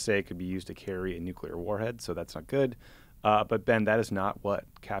analysts say could be used to carry a nuclear warhead. So that's not good. But Ben, that is not what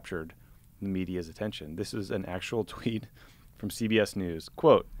captured the media's attention. This is an actual tweet from CBS News.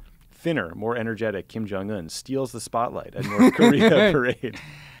 Quote, "Thinner, more energetic Kim Jong Un steals the spotlight at North Korea parade."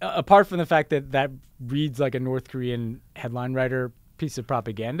 Apart from the fact that reads like a North Korean headline writer piece of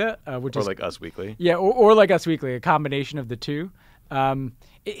propaganda, which is like Us Weekly. Yeah, or like Us Weekly, a combination of the two.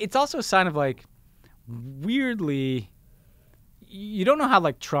 It's also a sign of like, weirdly, you don't know how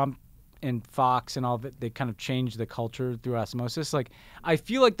like Trump and Fox and all that, they kind of changed the culture through osmosis. Like, I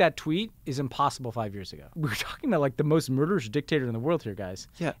feel like that tweet is impossible 5 years ago. We were talking about like the most murderous dictator in the world here, guys.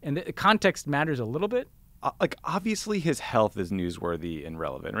 Yeah. And the context matters a little bit. Obviously his health is newsworthy and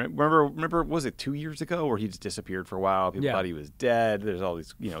relevant, right? Remember, was it 2 years ago where he just disappeared for a while? People thought he was dead. There's all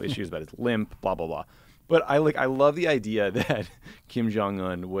these, issues about his limp, blah, blah, blah. But I love the idea that Kim Jong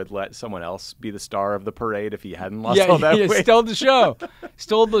Un would let someone else be the star of the parade if he hadn't lost all that weight. Stole the show.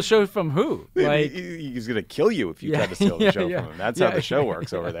 Stole the show from who? Like, he's gonna kill you if you try to steal the show from him. That's how the show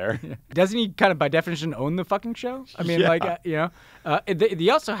works over there. Yeah. Doesn't he kind of by definition own the fucking show? I mean, they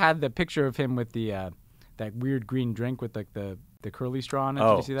also had the picture of him with the that weird green drink with like the curly straw in it.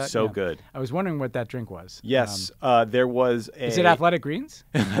 Did you see that? So good. I was wondering what that drink was. Yes, there was a... Is it Athletic Greens?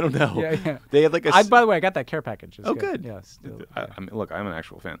 I don't know. Yeah. They had like a... By the way, I got that care package. It's good. Good. Yeah. I mean, look, I'm an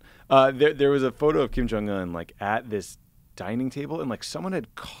actual fan. There was a photo of Kim Jong Un like at this dining table, and like someone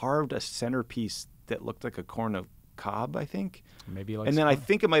had carved a centerpiece that looked like a corn of cob, I think. Maybe like... And then I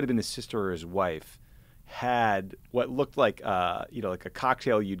think it might have been his sister or his wife had what looked like like a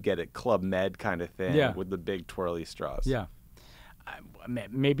cocktail you'd get at Club Med kind of thing with the big twirly straws. Yeah.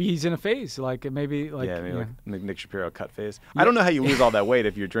 Maybe he's in a phase, like like Nick Shapiro cut phase. I don't know how you lose all that weight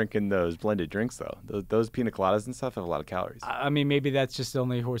if you're drinking those blended drinks though. Those pina coladas and stuff have a lot of calories. I mean, maybe that's just the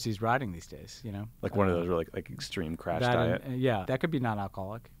only horse he's riding these days. Like one of those really like extreme crash diet. That could be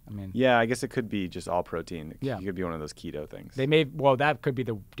non-alcoholic. I mean, I guess it could be just all protein. It could be one of those keto things. That could be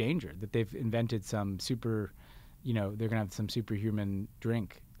the danger that they've invented some super, they're gonna have some superhuman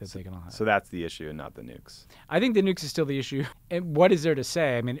drink. So that's the issue and not the nukes. I think the nukes is still the issue. And what is there to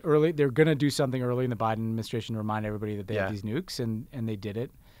say? I mean, they're going to do something early in the Biden administration to remind everybody that they have these nukes, and they did it.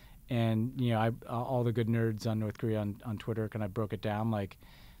 And all the good nerds on North Korea on Twitter kind of broke it down like,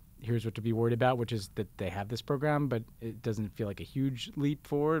 here's what to be worried about, which is that they have this program, but it doesn't feel like a huge leap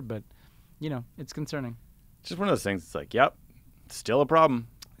forward. But it's concerning. It's just one of those things. It's like, yep, still a problem.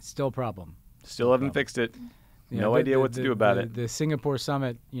 Still a problem. Still haven't fixed it. No idea what to do about it. The Singapore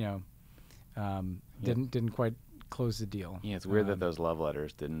summit, didn't quite close the deal. Yeah, it's weird that those love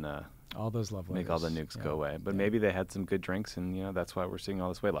letters didn't all those love letters make all the nukes go away. But maybe they had some good drinks, and that's why we're seeing all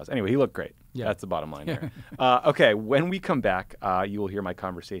this weight loss. Anyway, he looked great. Yeah. That's the bottom line there. Okay, when we come back, you will hear my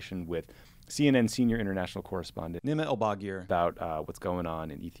conversation with CNN senior international correspondent Nima Elbagir about what's going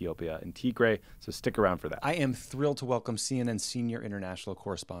on in Ethiopia and Tigray. So stick around for that. I am thrilled to welcome CNN senior international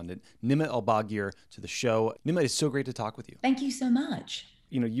correspondent Nima Elbagir to the show. Nima, it's so great to talk with you. Thank you so much.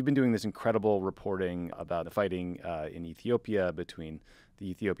 You've been doing this incredible reporting about the fighting in Ethiopia between the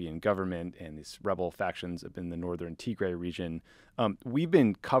Ethiopian government and these rebel factions up in the northern Tigray region. We've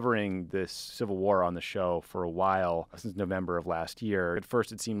been covering this civil war on the show for a while, since November of last year. At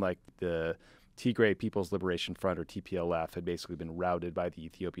first, it seemed like the Tigray People's Liberation Front, or TPLF, had basically been routed by the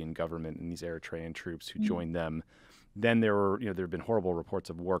Ethiopian government and these Eritrean troops who joined them. Then there have been horrible reports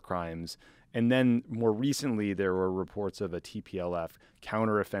of war crimes. And then more recently, there were reports of a TPLF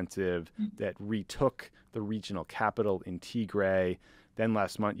counteroffensive that retook the regional capital in Tigray. Then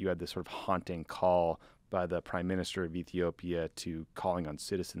last month, you had this sort of haunting call by the Prime Minister of Ethiopia to calling on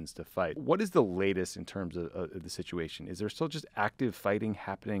citizens to fight. What is the latest in terms of the situation? Is there still just active fighting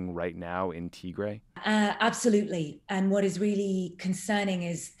happening right now in Tigray? Absolutely. And what is really concerning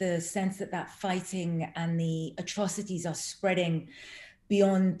is the sense that fighting and the atrocities are spreading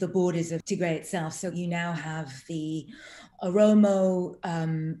beyond the borders of Tigray itself. So you now have the Oromo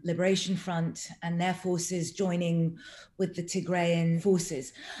Liberation Front and their forces joining with the Tigrayan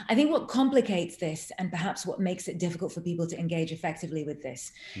forces. I think what complicates this, and perhaps what makes it difficult for people to engage effectively with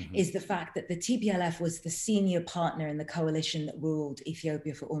this, is the fact that the TPLF was the senior partner in the coalition that ruled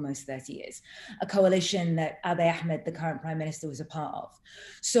Ethiopia for almost 30 years, a coalition that Abiy Ahmed, the current prime minister, was a part of.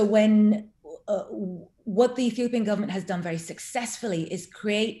 So what the Ethiopian government has done very successfully is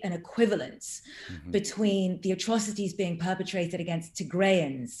create an equivalence between the atrocities being perpetrated against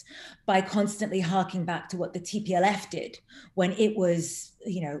Tigrayans by constantly harking back to what the TPLF did when it was,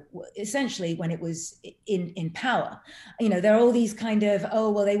 essentially when it was in power. There are all these kind of,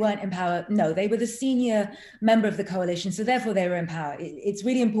 they weren't in power. No, they were the senior member of the coalition, so therefore they were in power. It's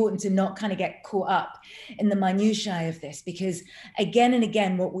really important to not kind of get caught up in the minutiae of this, because again and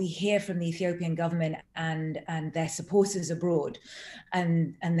again, what we hear from the Ethiopian government and their supporters abroad,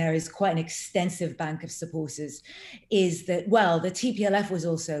 and there is quite an extensive bank of supporters, is that, the TPLF was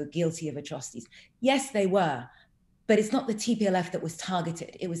also guilty of atrocities. Yes, they were, but it's not the TPLF that was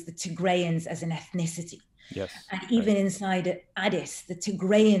targeted. It was the Tigrayans as an ethnicity. Yes. And even inside Addis, the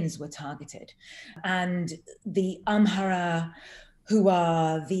Tigrayans were targeted. And the Amhara, who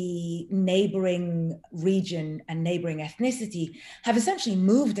are the neighboring region and neighboring ethnicity, have essentially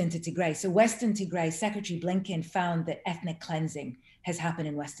moved into Tigray. So Western Tigray, Secretary Blinken found that ethnic cleansing has happened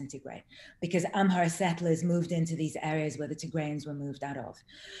in Western Tigray because Amhara settlers moved into these areas where the Tigrayans were moved out of.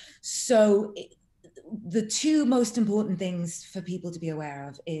 So the two most important things for people to be aware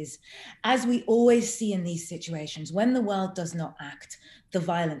of is, as we always see in these situations, when the world does not act, the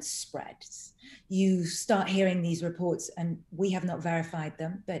violence spreads. You start hearing these reports, and we have not verified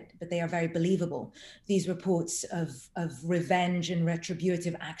them, but they are very believable. These reports of revenge and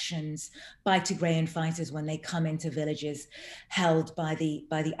retributive actions by Tigrayan fighters when they come into villages held by the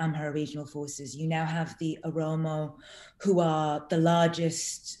Amhara regional forces. You now have the Oromo, who are the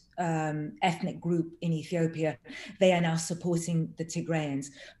largest ethnic group in Ethiopia. They are now supporting the Tigrayans.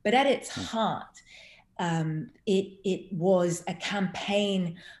 But at its heart, it was a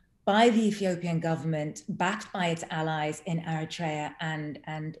campaign by the Ethiopian government, backed by its allies in Eritrea and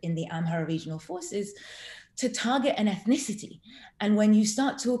in the Amhara regional forces, to target an ethnicity. And when you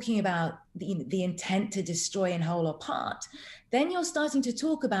start talking about the intent to destroy in whole or part, then you're starting to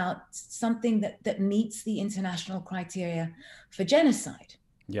talk about something that meets the international criteria for genocide.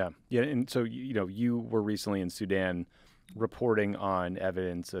 Yeah. And so, you were recently in Sudan reporting on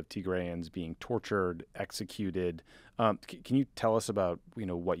evidence of Tigrayans being tortured, executed. Can you tell us about,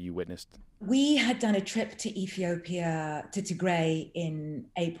 what you witnessed? We had done a trip to Ethiopia, to Tigray in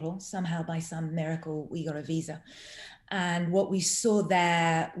April. Somehow, by some miracle, we got a visa. And what we saw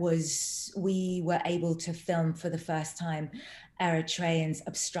there was we were able to film for the first time Eritreans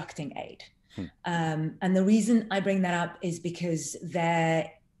obstructing aid. And the reason I bring that up is because there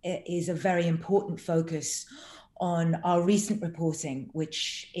is a very important focus on our recent reporting,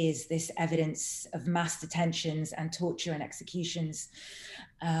 which is this evidence of mass detentions and torture and executions.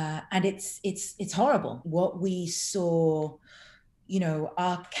 And it's horrible. What we saw,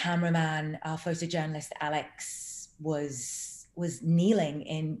 our cameraman, our photojournalist, Alex, was kneeling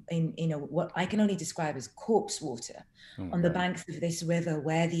in what I can only describe as corpse water on the banks of this river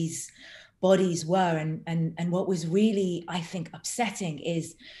where these bodies were. And what was really, I think, upsetting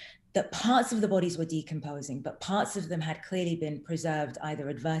is that parts of the bodies were decomposing, but parts of them had clearly been preserved either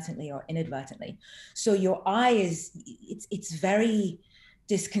advertently or inadvertently. So your eye it's very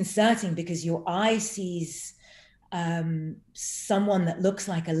disconcerting because your eye sees someone that looks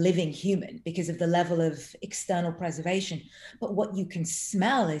like a living human because of the level of external preservation. But what you can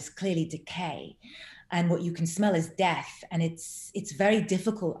smell is clearly decay, and what you can smell is death. And it's very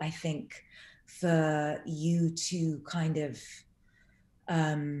difficult, I think, for you to kind of,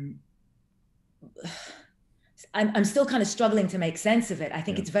 I'm still kind of struggling to make sense of it. I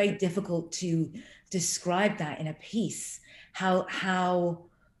think it's very difficult to describe that in a piece, how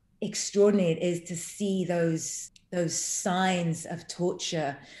extraordinary it is to see those signs of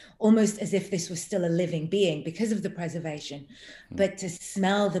torture, almost as if this was still a living being because of the preservation, but to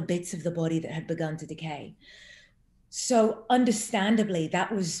smell the bits of the body that had begun to decay. So understandably, that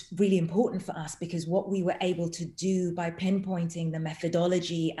was really important for us, because what we were able to do by pinpointing the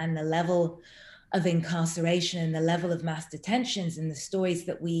methodology and the level of incarceration and the level of mass detentions and the stories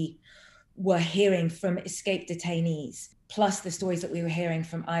that we were hearing from escaped detainees, plus the stories that we were hearing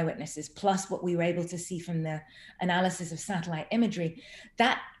from eyewitnesses, plus what we were able to see from the analysis of satellite imagery,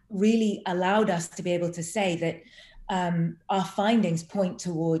 that really allowed us to be able to say that our findings point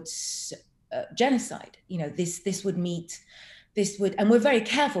towards genocide. This would, and we're very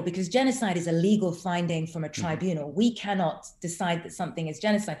careful because genocide is a legal finding from a tribunal. We cannot decide that something is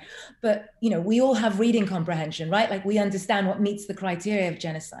genocide, but we all have reading comprehension, right? Like, we understand what meets the criteria of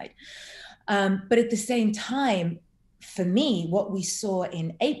genocide. But at the same time, for me, what we saw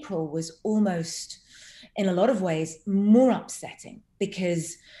in April was almost, in a lot of ways, more upsetting,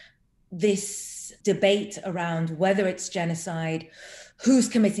 because this debate around whether it's genocide, who's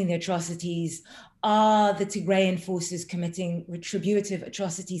committing the atrocities, are the Tigrayan forces committing retributive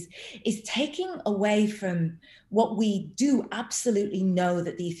atrocities, is taking away from what we do absolutely know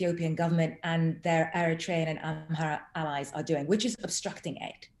that the Ethiopian government and their Eritrean and Amhara allies are doing, which is obstructing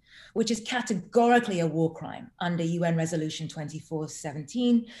aid, which is categorically a war crime under UN Resolution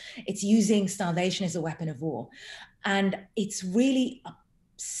 2417. It's using starvation as a weapon of war. And it's really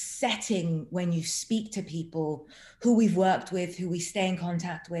upsetting when you speak to people who we've worked with, who we stay in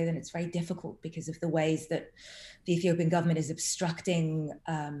contact with, and it's very difficult because of the ways that the Ethiopian government is obstructing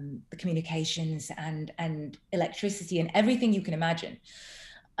the communications and electricity and everything you can imagine.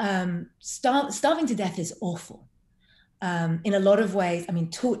 Starving to death is awful. In a lot of ways, I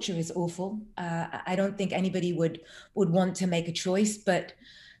mean, torture is awful. I don't think anybody would want to make a choice, but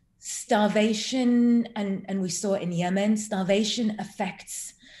starvation, and we saw it in Yemen, starvation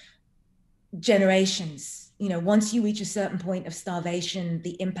affects generations. Once you reach a certain point of starvation,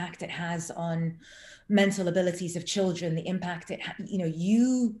 the impact it has on mental abilities of children, the impact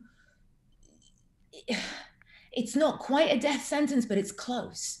it's not quite a death sentence, but it's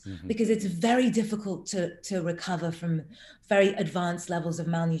close, because it's very difficult to recover from very advanced levels of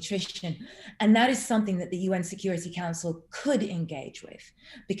malnutrition. And that is something that the UN Security Council could engage with,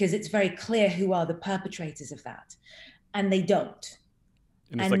 because it's very clear who are the perpetrators of that. And they don't.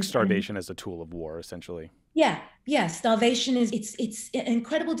 And it's like starvation as a tool of war, essentially. Yeah. Starvation it's an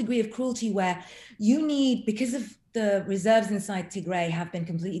incredible degree of cruelty where you need, because of the reserves inside Tigray have been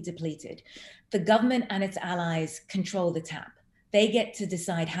completely depleted. The government and its allies control the tap. They get to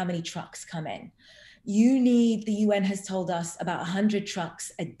decide how many trucks come in. The UN has told us about 100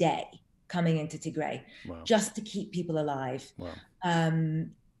 trucks a day coming into Tigray, just to keep people alive.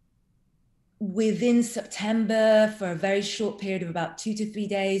 Within September, for a very short period of about 2 to 3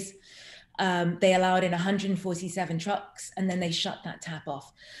 days, they allowed in 147 trucks, and then they shut that tap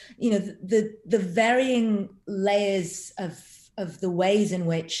off. The varying layers of the ways in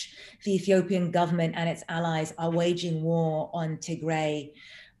which the Ethiopian government and its allies are waging war on Tigray.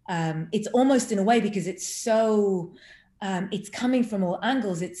 It's almost in a way, because it's so, it's coming from all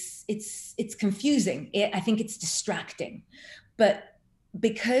angles. It's confusing. I think it's distracting, but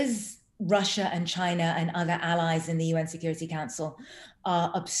because Russia and China and other allies in the UN Security Council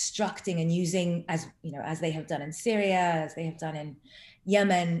are obstructing and using, as they have done in Syria, as they have done in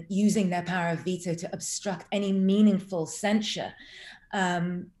Yemen, using their power of veto to obstruct any meaningful censure,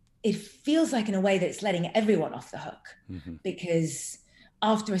 it feels like, in a way, that it's letting everyone off the hook, because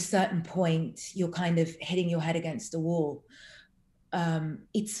after a certain point, you're kind of hitting your head against a wall.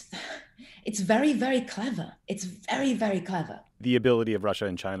 It's very, very clever. It's very, very clever. The ability of Russia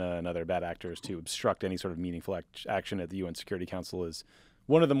and China and other bad actors to obstruct any sort of meaningful action at the UN Security Council is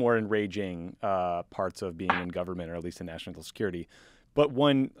one of the more enraging parts of being in government, or at least in national security. But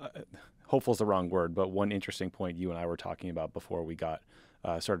one, hopeful is the wrong word, but one interesting point you and I were talking about before we got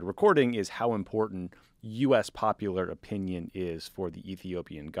started recording is how important U.S. popular opinion is for the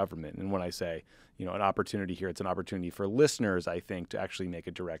Ethiopian government. And when I say, an opportunity here, it's an opportunity for listeners, I think, to actually make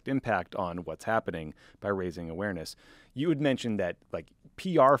a direct impact on what's happening by raising awareness. You had mentioned that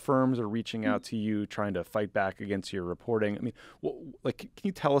PR firms are reaching out to you, trying to fight back against your reporting. I mean, can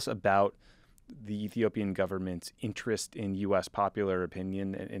you tell us about the Ethiopian government's interest in U.S. popular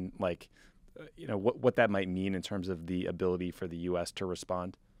opinion and what that might mean in terms of the ability for the U.S. to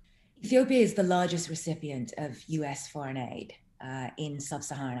respond? Ethiopia is the largest recipient of U.S. foreign aid in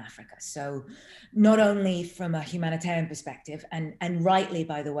sub-Saharan Africa. So not only from a humanitarian perspective, and rightly,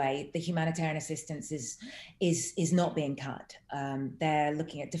 by the way, the humanitarian assistance is not being cut. They're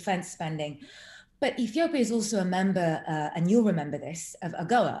looking at defense spending. But Ethiopia is also a member, and you'll remember this, of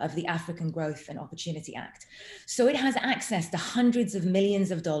AGOA, of the African Growth and Opportunity Act. So it has access to hundreds of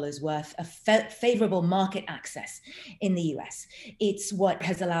millions of dollars worth of favorable market access in the US. It's what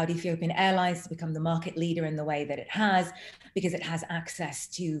has allowed Ethiopian Airlines to become the market leader in the way that it has, because it has access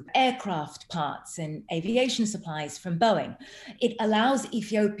to aircraft parts and aviation supplies from Boeing. It allows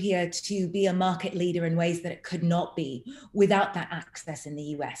Ethiopia to be a market leader in ways that it could not be without that access in the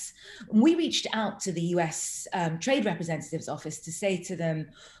US. We reached out to the US Trade Representative's Office to say to them,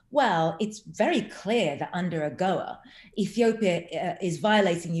 well, it's very clear that under AGOA, Ethiopia is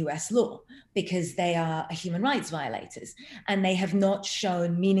violating US law because they are human rights violators, and they have not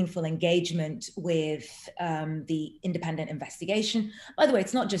shown meaningful engagement with the independent investigation. By the way,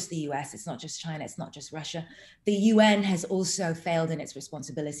 it's not just the US, it's not just China, it's not just Russia. The UN has also failed in its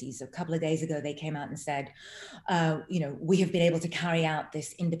responsibilities. A couple of days ago, they came out and said, we have been able to carry out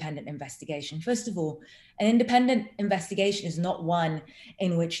this independent investigation. First of all, an independent investigation is not one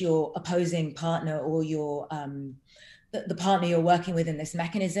in which your opposing partner or your the partner you're working with in this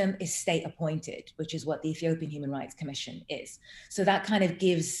mechanism is state appointed, which is what the Ethiopian Human Rights Commission is. So that kind of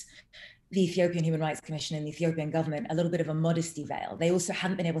gives the Ethiopian Human Rights Commission and the Ethiopian government a little bit of a modesty veil. They also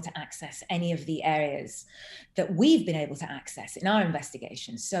haven't been able to access any of the areas that we've been able to access in our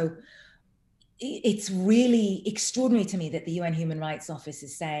investigations. So it's really extraordinary to me that the UN Human Rights Office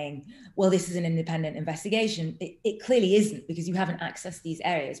is saying, well, this is an independent investigation. It clearly isn't, because you haven't accessed these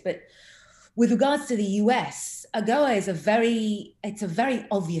areas. But with regards to the US, AGOA is a very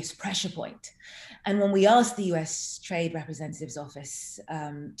obvious pressure point. And when we asked the US Trade Representative's Office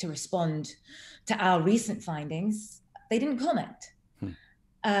to respond to our recent findings, they didn't comment.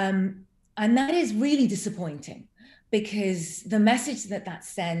 And that is really disappointing, because the message that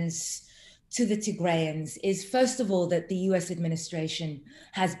sends to the Tigrayans is, first of all, that the US administration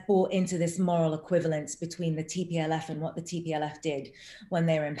has bought into this moral equivalence between the TPLF and what the TPLF did when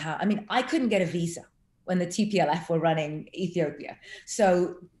they were in power. I mean, I couldn't get a visa when the TPLF were running Ethiopia.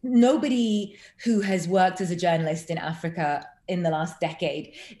 So nobody who has worked as a journalist in Africa in the last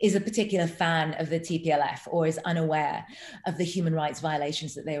decade is a particular fan of the TPLF or is unaware of the human rights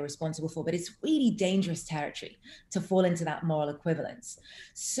violations that they are responsible for. But it's really dangerous territory to fall into that moral equivalence.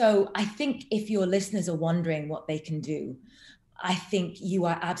 So I think if your listeners are wondering what they can do, I think you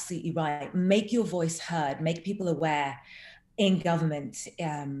are absolutely right. Make your voice heard, make people aware in government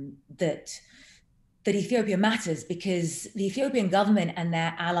that Ethiopia matters, because the Ethiopian government and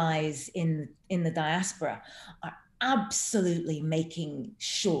their allies in the diaspora are absolutely making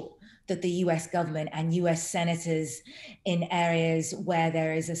sure that the US government and US senators in areas where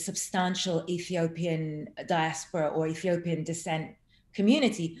there is a substantial Ethiopian diaspora or Ethiopian descent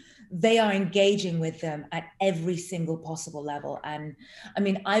community, they are engaging with them at every single possible level. And I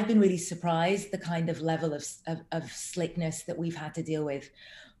mean, I've been really surprised the kind of level of slickness that we've had to deal with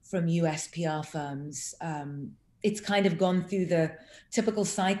from US PR firms. It's kind of gone through the typical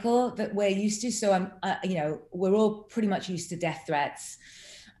cycle that we're used to. So we're all pretty much used to death threats.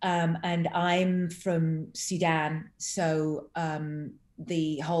 And I'm from Sudan. So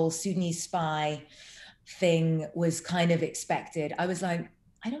the whole Sudanese spy thing was kind of expected. I was like,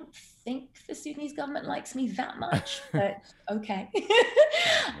 I don't think the Sudanese government likes me that much, but okay.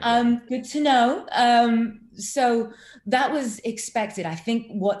 Good to know. So that was expected. I think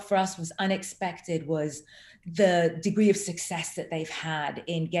what for us was unexpected was the degree of success that they've had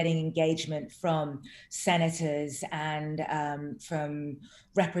in getting engagement from senators and from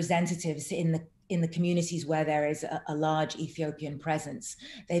representatives in the communities where there is a large Ethiopian presence.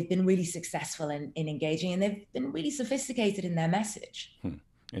 They've been really successful in engaging, and they've been really sophisticated in their message.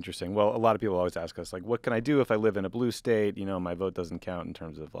 Interesting. Well, a lot of people always ask us, like, what can I do if I live in a blue state? My vote doesn't count in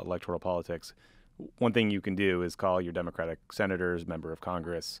terms of electoral politics. One thing you can do is call your Democratic senators, member of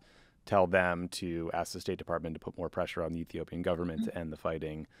Congress, tell them to ask the State Department to put more pressure on the Ethiopian government to end the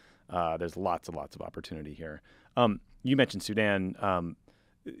fighting. There's lots and lots of opportunity here. You mentioned Sudan. I've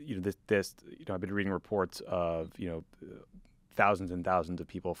been reading reports of, thousands and thousands of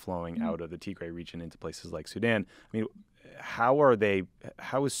people flowing out of the Tigray region into places like Sudan. I mean, how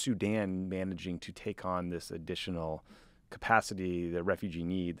is Sudan managing to take on this additional capacity, the refugee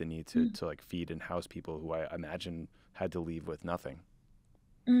need, the need to like feed and house people who I imagine had to leave with nothing?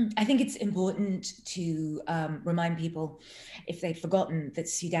 I think it's important to remind people, if they've forgotten, that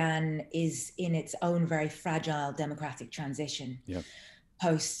Sudan is in its own very fragile democratic transition. Yep.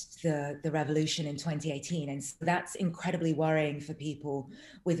 Post the revolution in 2018. And so that's incredibly worrying for people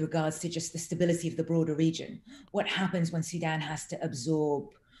with regards to just the stability of the broader region. What happens when Sudan has to absorb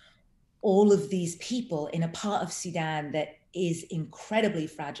all of these people in a part of Sudan that is incredibly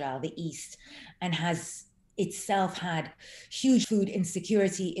fragile, the East, and has itself had huge food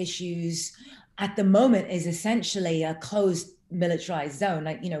insecurity issues, at the moment is essentially a closed militarized zone.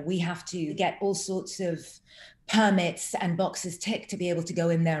 Like, we have to get all sorts of permits and boxes ticked to be able to go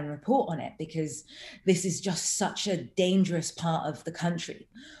in there and report on it, because this is just such a dangerous part of the country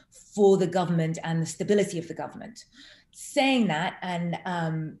for the government and the stability of the government. Saying that, and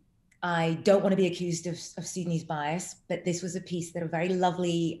I don't want to be accused of Sudanese bias, but this was a piece that a very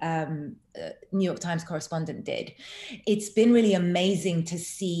lovely New York Times correspondent did. It's been really amazing to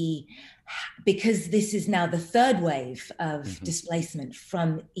see, because this is now the third wave of displacement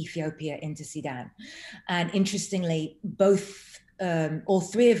from Ethiopia into Sudan. And interestingly, all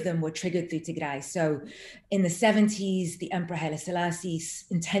three of them were triggered through Tigray. So in the 70s, the Emperor Haile Selassie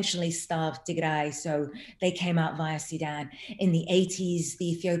intentionally starved Tigray, so they came out via Sudan. In the 80s,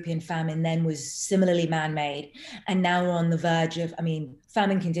 the Ethiopian famine then was similarly man-made. And now we're on the verge of,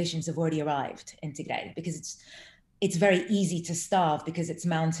 famine conditions have already arrived in Tigray, because it's very easy to starve because it's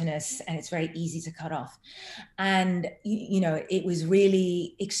mountainous and it's very easy to cut off. And, it was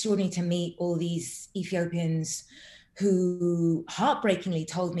really extraordinary to meet all these Ethiopians who heartbreakingly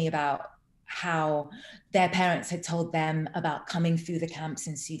told me about how their parents had told them about coming through the camps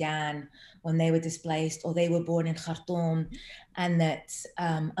in Sudan when they were displaced, or they were born in Khartoum, and that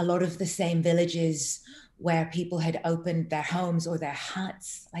a lot of the same villages where people had opened their homes or their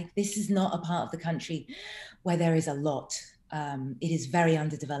huts, like, this is not a part of the country where there is a lot. It is very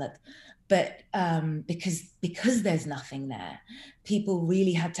underdeveloped. But because there's nothing there, people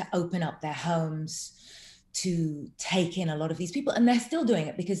really had to open up their homes to take in a lot of these people. And they're still doing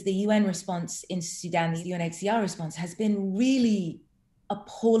it, because the UN response in Sudan, the UNHCR response, has been really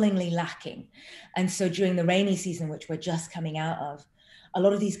appallingly lacking. And so during the rainy season, which we're just coming out of, a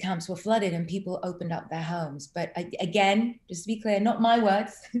lot of these camps were flooded and people opened up their homes. But again, just to be clear, not my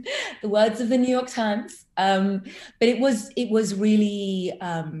words, the words of the New York Times. But it was really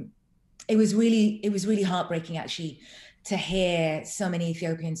heartbreaking, actually, to hear so many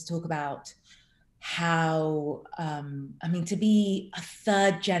Ethiopians talk about how, to be a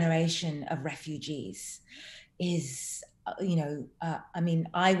third generation of refugees is,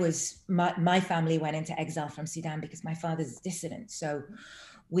 my family went into exile from Sudan because my father's a dissident. So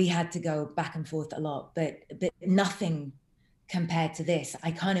we had to go back and forth a lot, but nothing compared to this.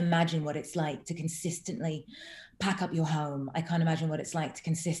 I can't imagine what it's like to consistently pack up your home. I can't imagine what it's like to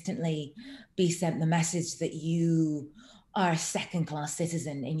consistently be sent the message that you are a second-class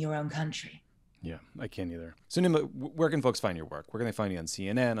citizen in your own country. Yeah, I can't either. So Nima, where can folks find your work? Where can they find you on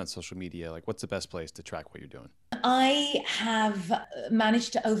CNN, on social media? Like, what's the best place to track what you're doing? I have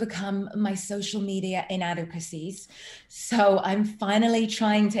managed to overcome my social media inadequacies. So I'm finally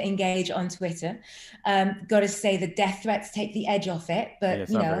trying to engage on Twitter. Got to say, the death threats take the edge off it, but yeah,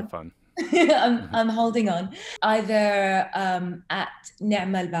 it's not very fun. I'm holding on. Either at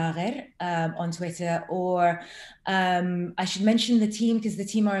Nima Elbagir on Twitter, or I should mention the team, because the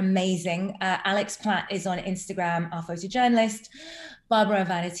team are amazing. Alex Platt is on Instagram, our photojournalist. Barbara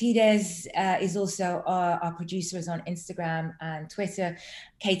Vanatides is also our producer, is on Instagram and Twitter.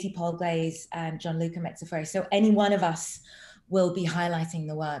 Katie Polglaze and Gianluca Mezzaferi. So any one of us will be highlighting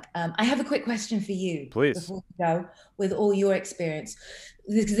the work. I have a quick question for you. Please. Before we go, with all your experience.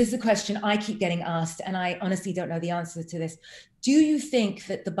 This is a question I keep getting asked, and I honestly don't know the answer to this. Do you think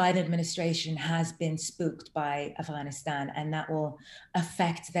that the Biden administration has been spooked by Afghanistan, and that will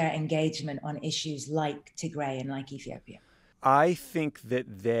affect their engagement on issues like Tigray and like Ethiopia? I think that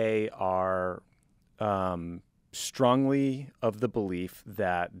they are strongly of the belief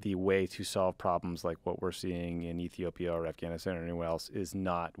that the way to solve problems like what we're seeing in Ethiopia or Afghanistan or anywhere else is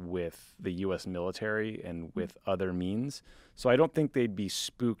not with the U.S. military and with other means. So I don't think they'd be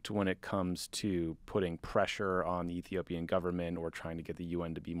spooked when it comes to putting pressure on the Ethiopian government or trying to get the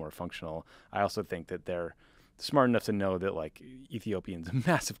UN to be more functional. I also think that they're smart enough to know that like Ethiopia's a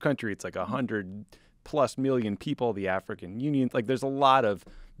massive country. It's like 100+ million people, the African Union. Like there's a lot of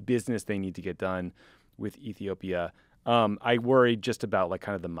business they need to get done with Ethiopia. I worry just about like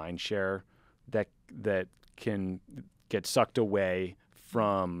kind of the mind share that can get sucked away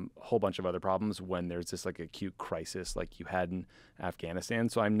from a whole bunch of other problems when there's this like acute crisis like you had in Afghanistan.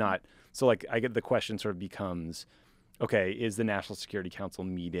 So I get the question sort of becomes, okay, is the National Security Council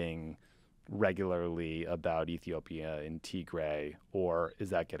meeting regularly about Ethiopia and Tigray, or is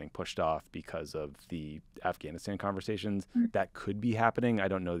that getting pushed off because of the Afghanistan conversations? That could be happening. I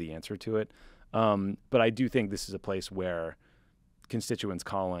don't know the answer to it. But I do think this is a place where constituents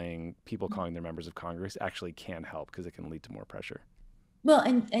people calling their members of Congress actually can help because it can lead to more pressure. Well,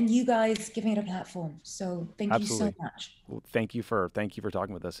 and you guys giving it a platform. So thank Absolutely. you so much. Well, thank you for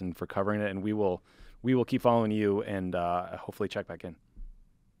talking with us and for covering it. And we will keep following you and hopefully check back in.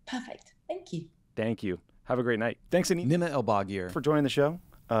 Perfect. Thank you. Thank you. Have a great night. Thanks, Anita. Nima Elbagir For joining the show.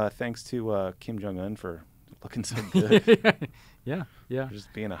 Thanks to Kim Jong Un for looking so good. Yeah. For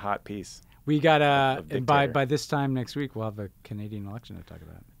just being a hot piece. We got of by this time next week we'll have a Canadian election to talk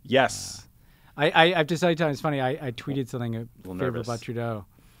about. Yes. I have to tell you, it's funny. I tweeted something favorable about Trudeau,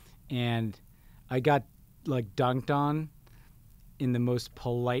 and I got like dunked on in the most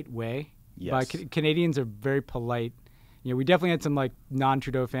polite way. Yes. Canadians are very polite. You know, we definitely had some like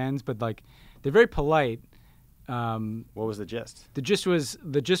non-Trudeau fans, but like they're very polite. What was the gist? The gist was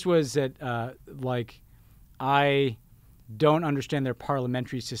that like I don't understand their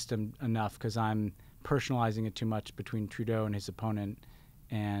parliamentary system enough because I'm personalizing it too much between Trudeau and his opponent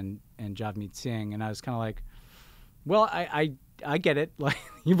and Javmeet Singh, and I was kind of like, well, I get it. Like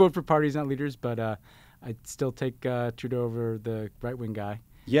you vote for parties, not leaders, but I'd still take Trudeau over the right-wing guy.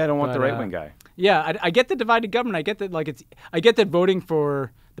 Yeah, I don't want the right-wing guy. Yeah, I get the divided government. I get that I get that voting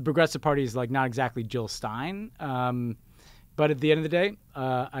for the Progressive Party is like not exactly Jill Stein. But at the end of the day,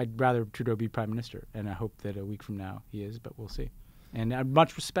 I'd rather Trudeau be prime minister, and I hope that a week from now he is, but we'll see. And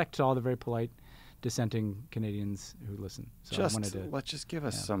much respect to all the very polite dissenting Canadians who listen. So let's just give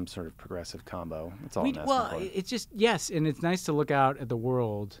us some sort of progressive combo. That's all I'm asking well, for. it's just, yes, and it's nice to look out at the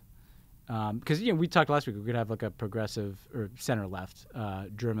world because, we talked last week, we could have like a progressive or center-left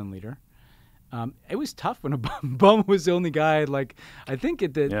German leader. It was tough when Obama was the only guy. Like, I think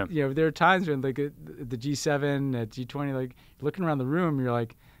there are times when like the G7, G20, like looking around the room, you're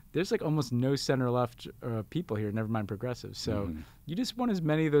like, there's like almost no center left people here. Never mind progressives. So you just want as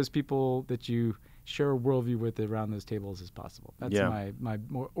many of those people that you share a worldview with around those tables as possible. That's my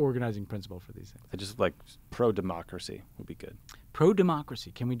more organizing principle for these things. I just like pro-democracy would be good.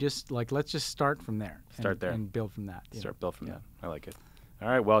 Pro-democracy. Can we just let's just start from there. Start there and build from that. Build from that. I like it. All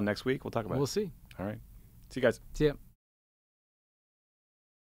right. Well, next week we'll talk about it. We'll see. All right. See you guys. See ya.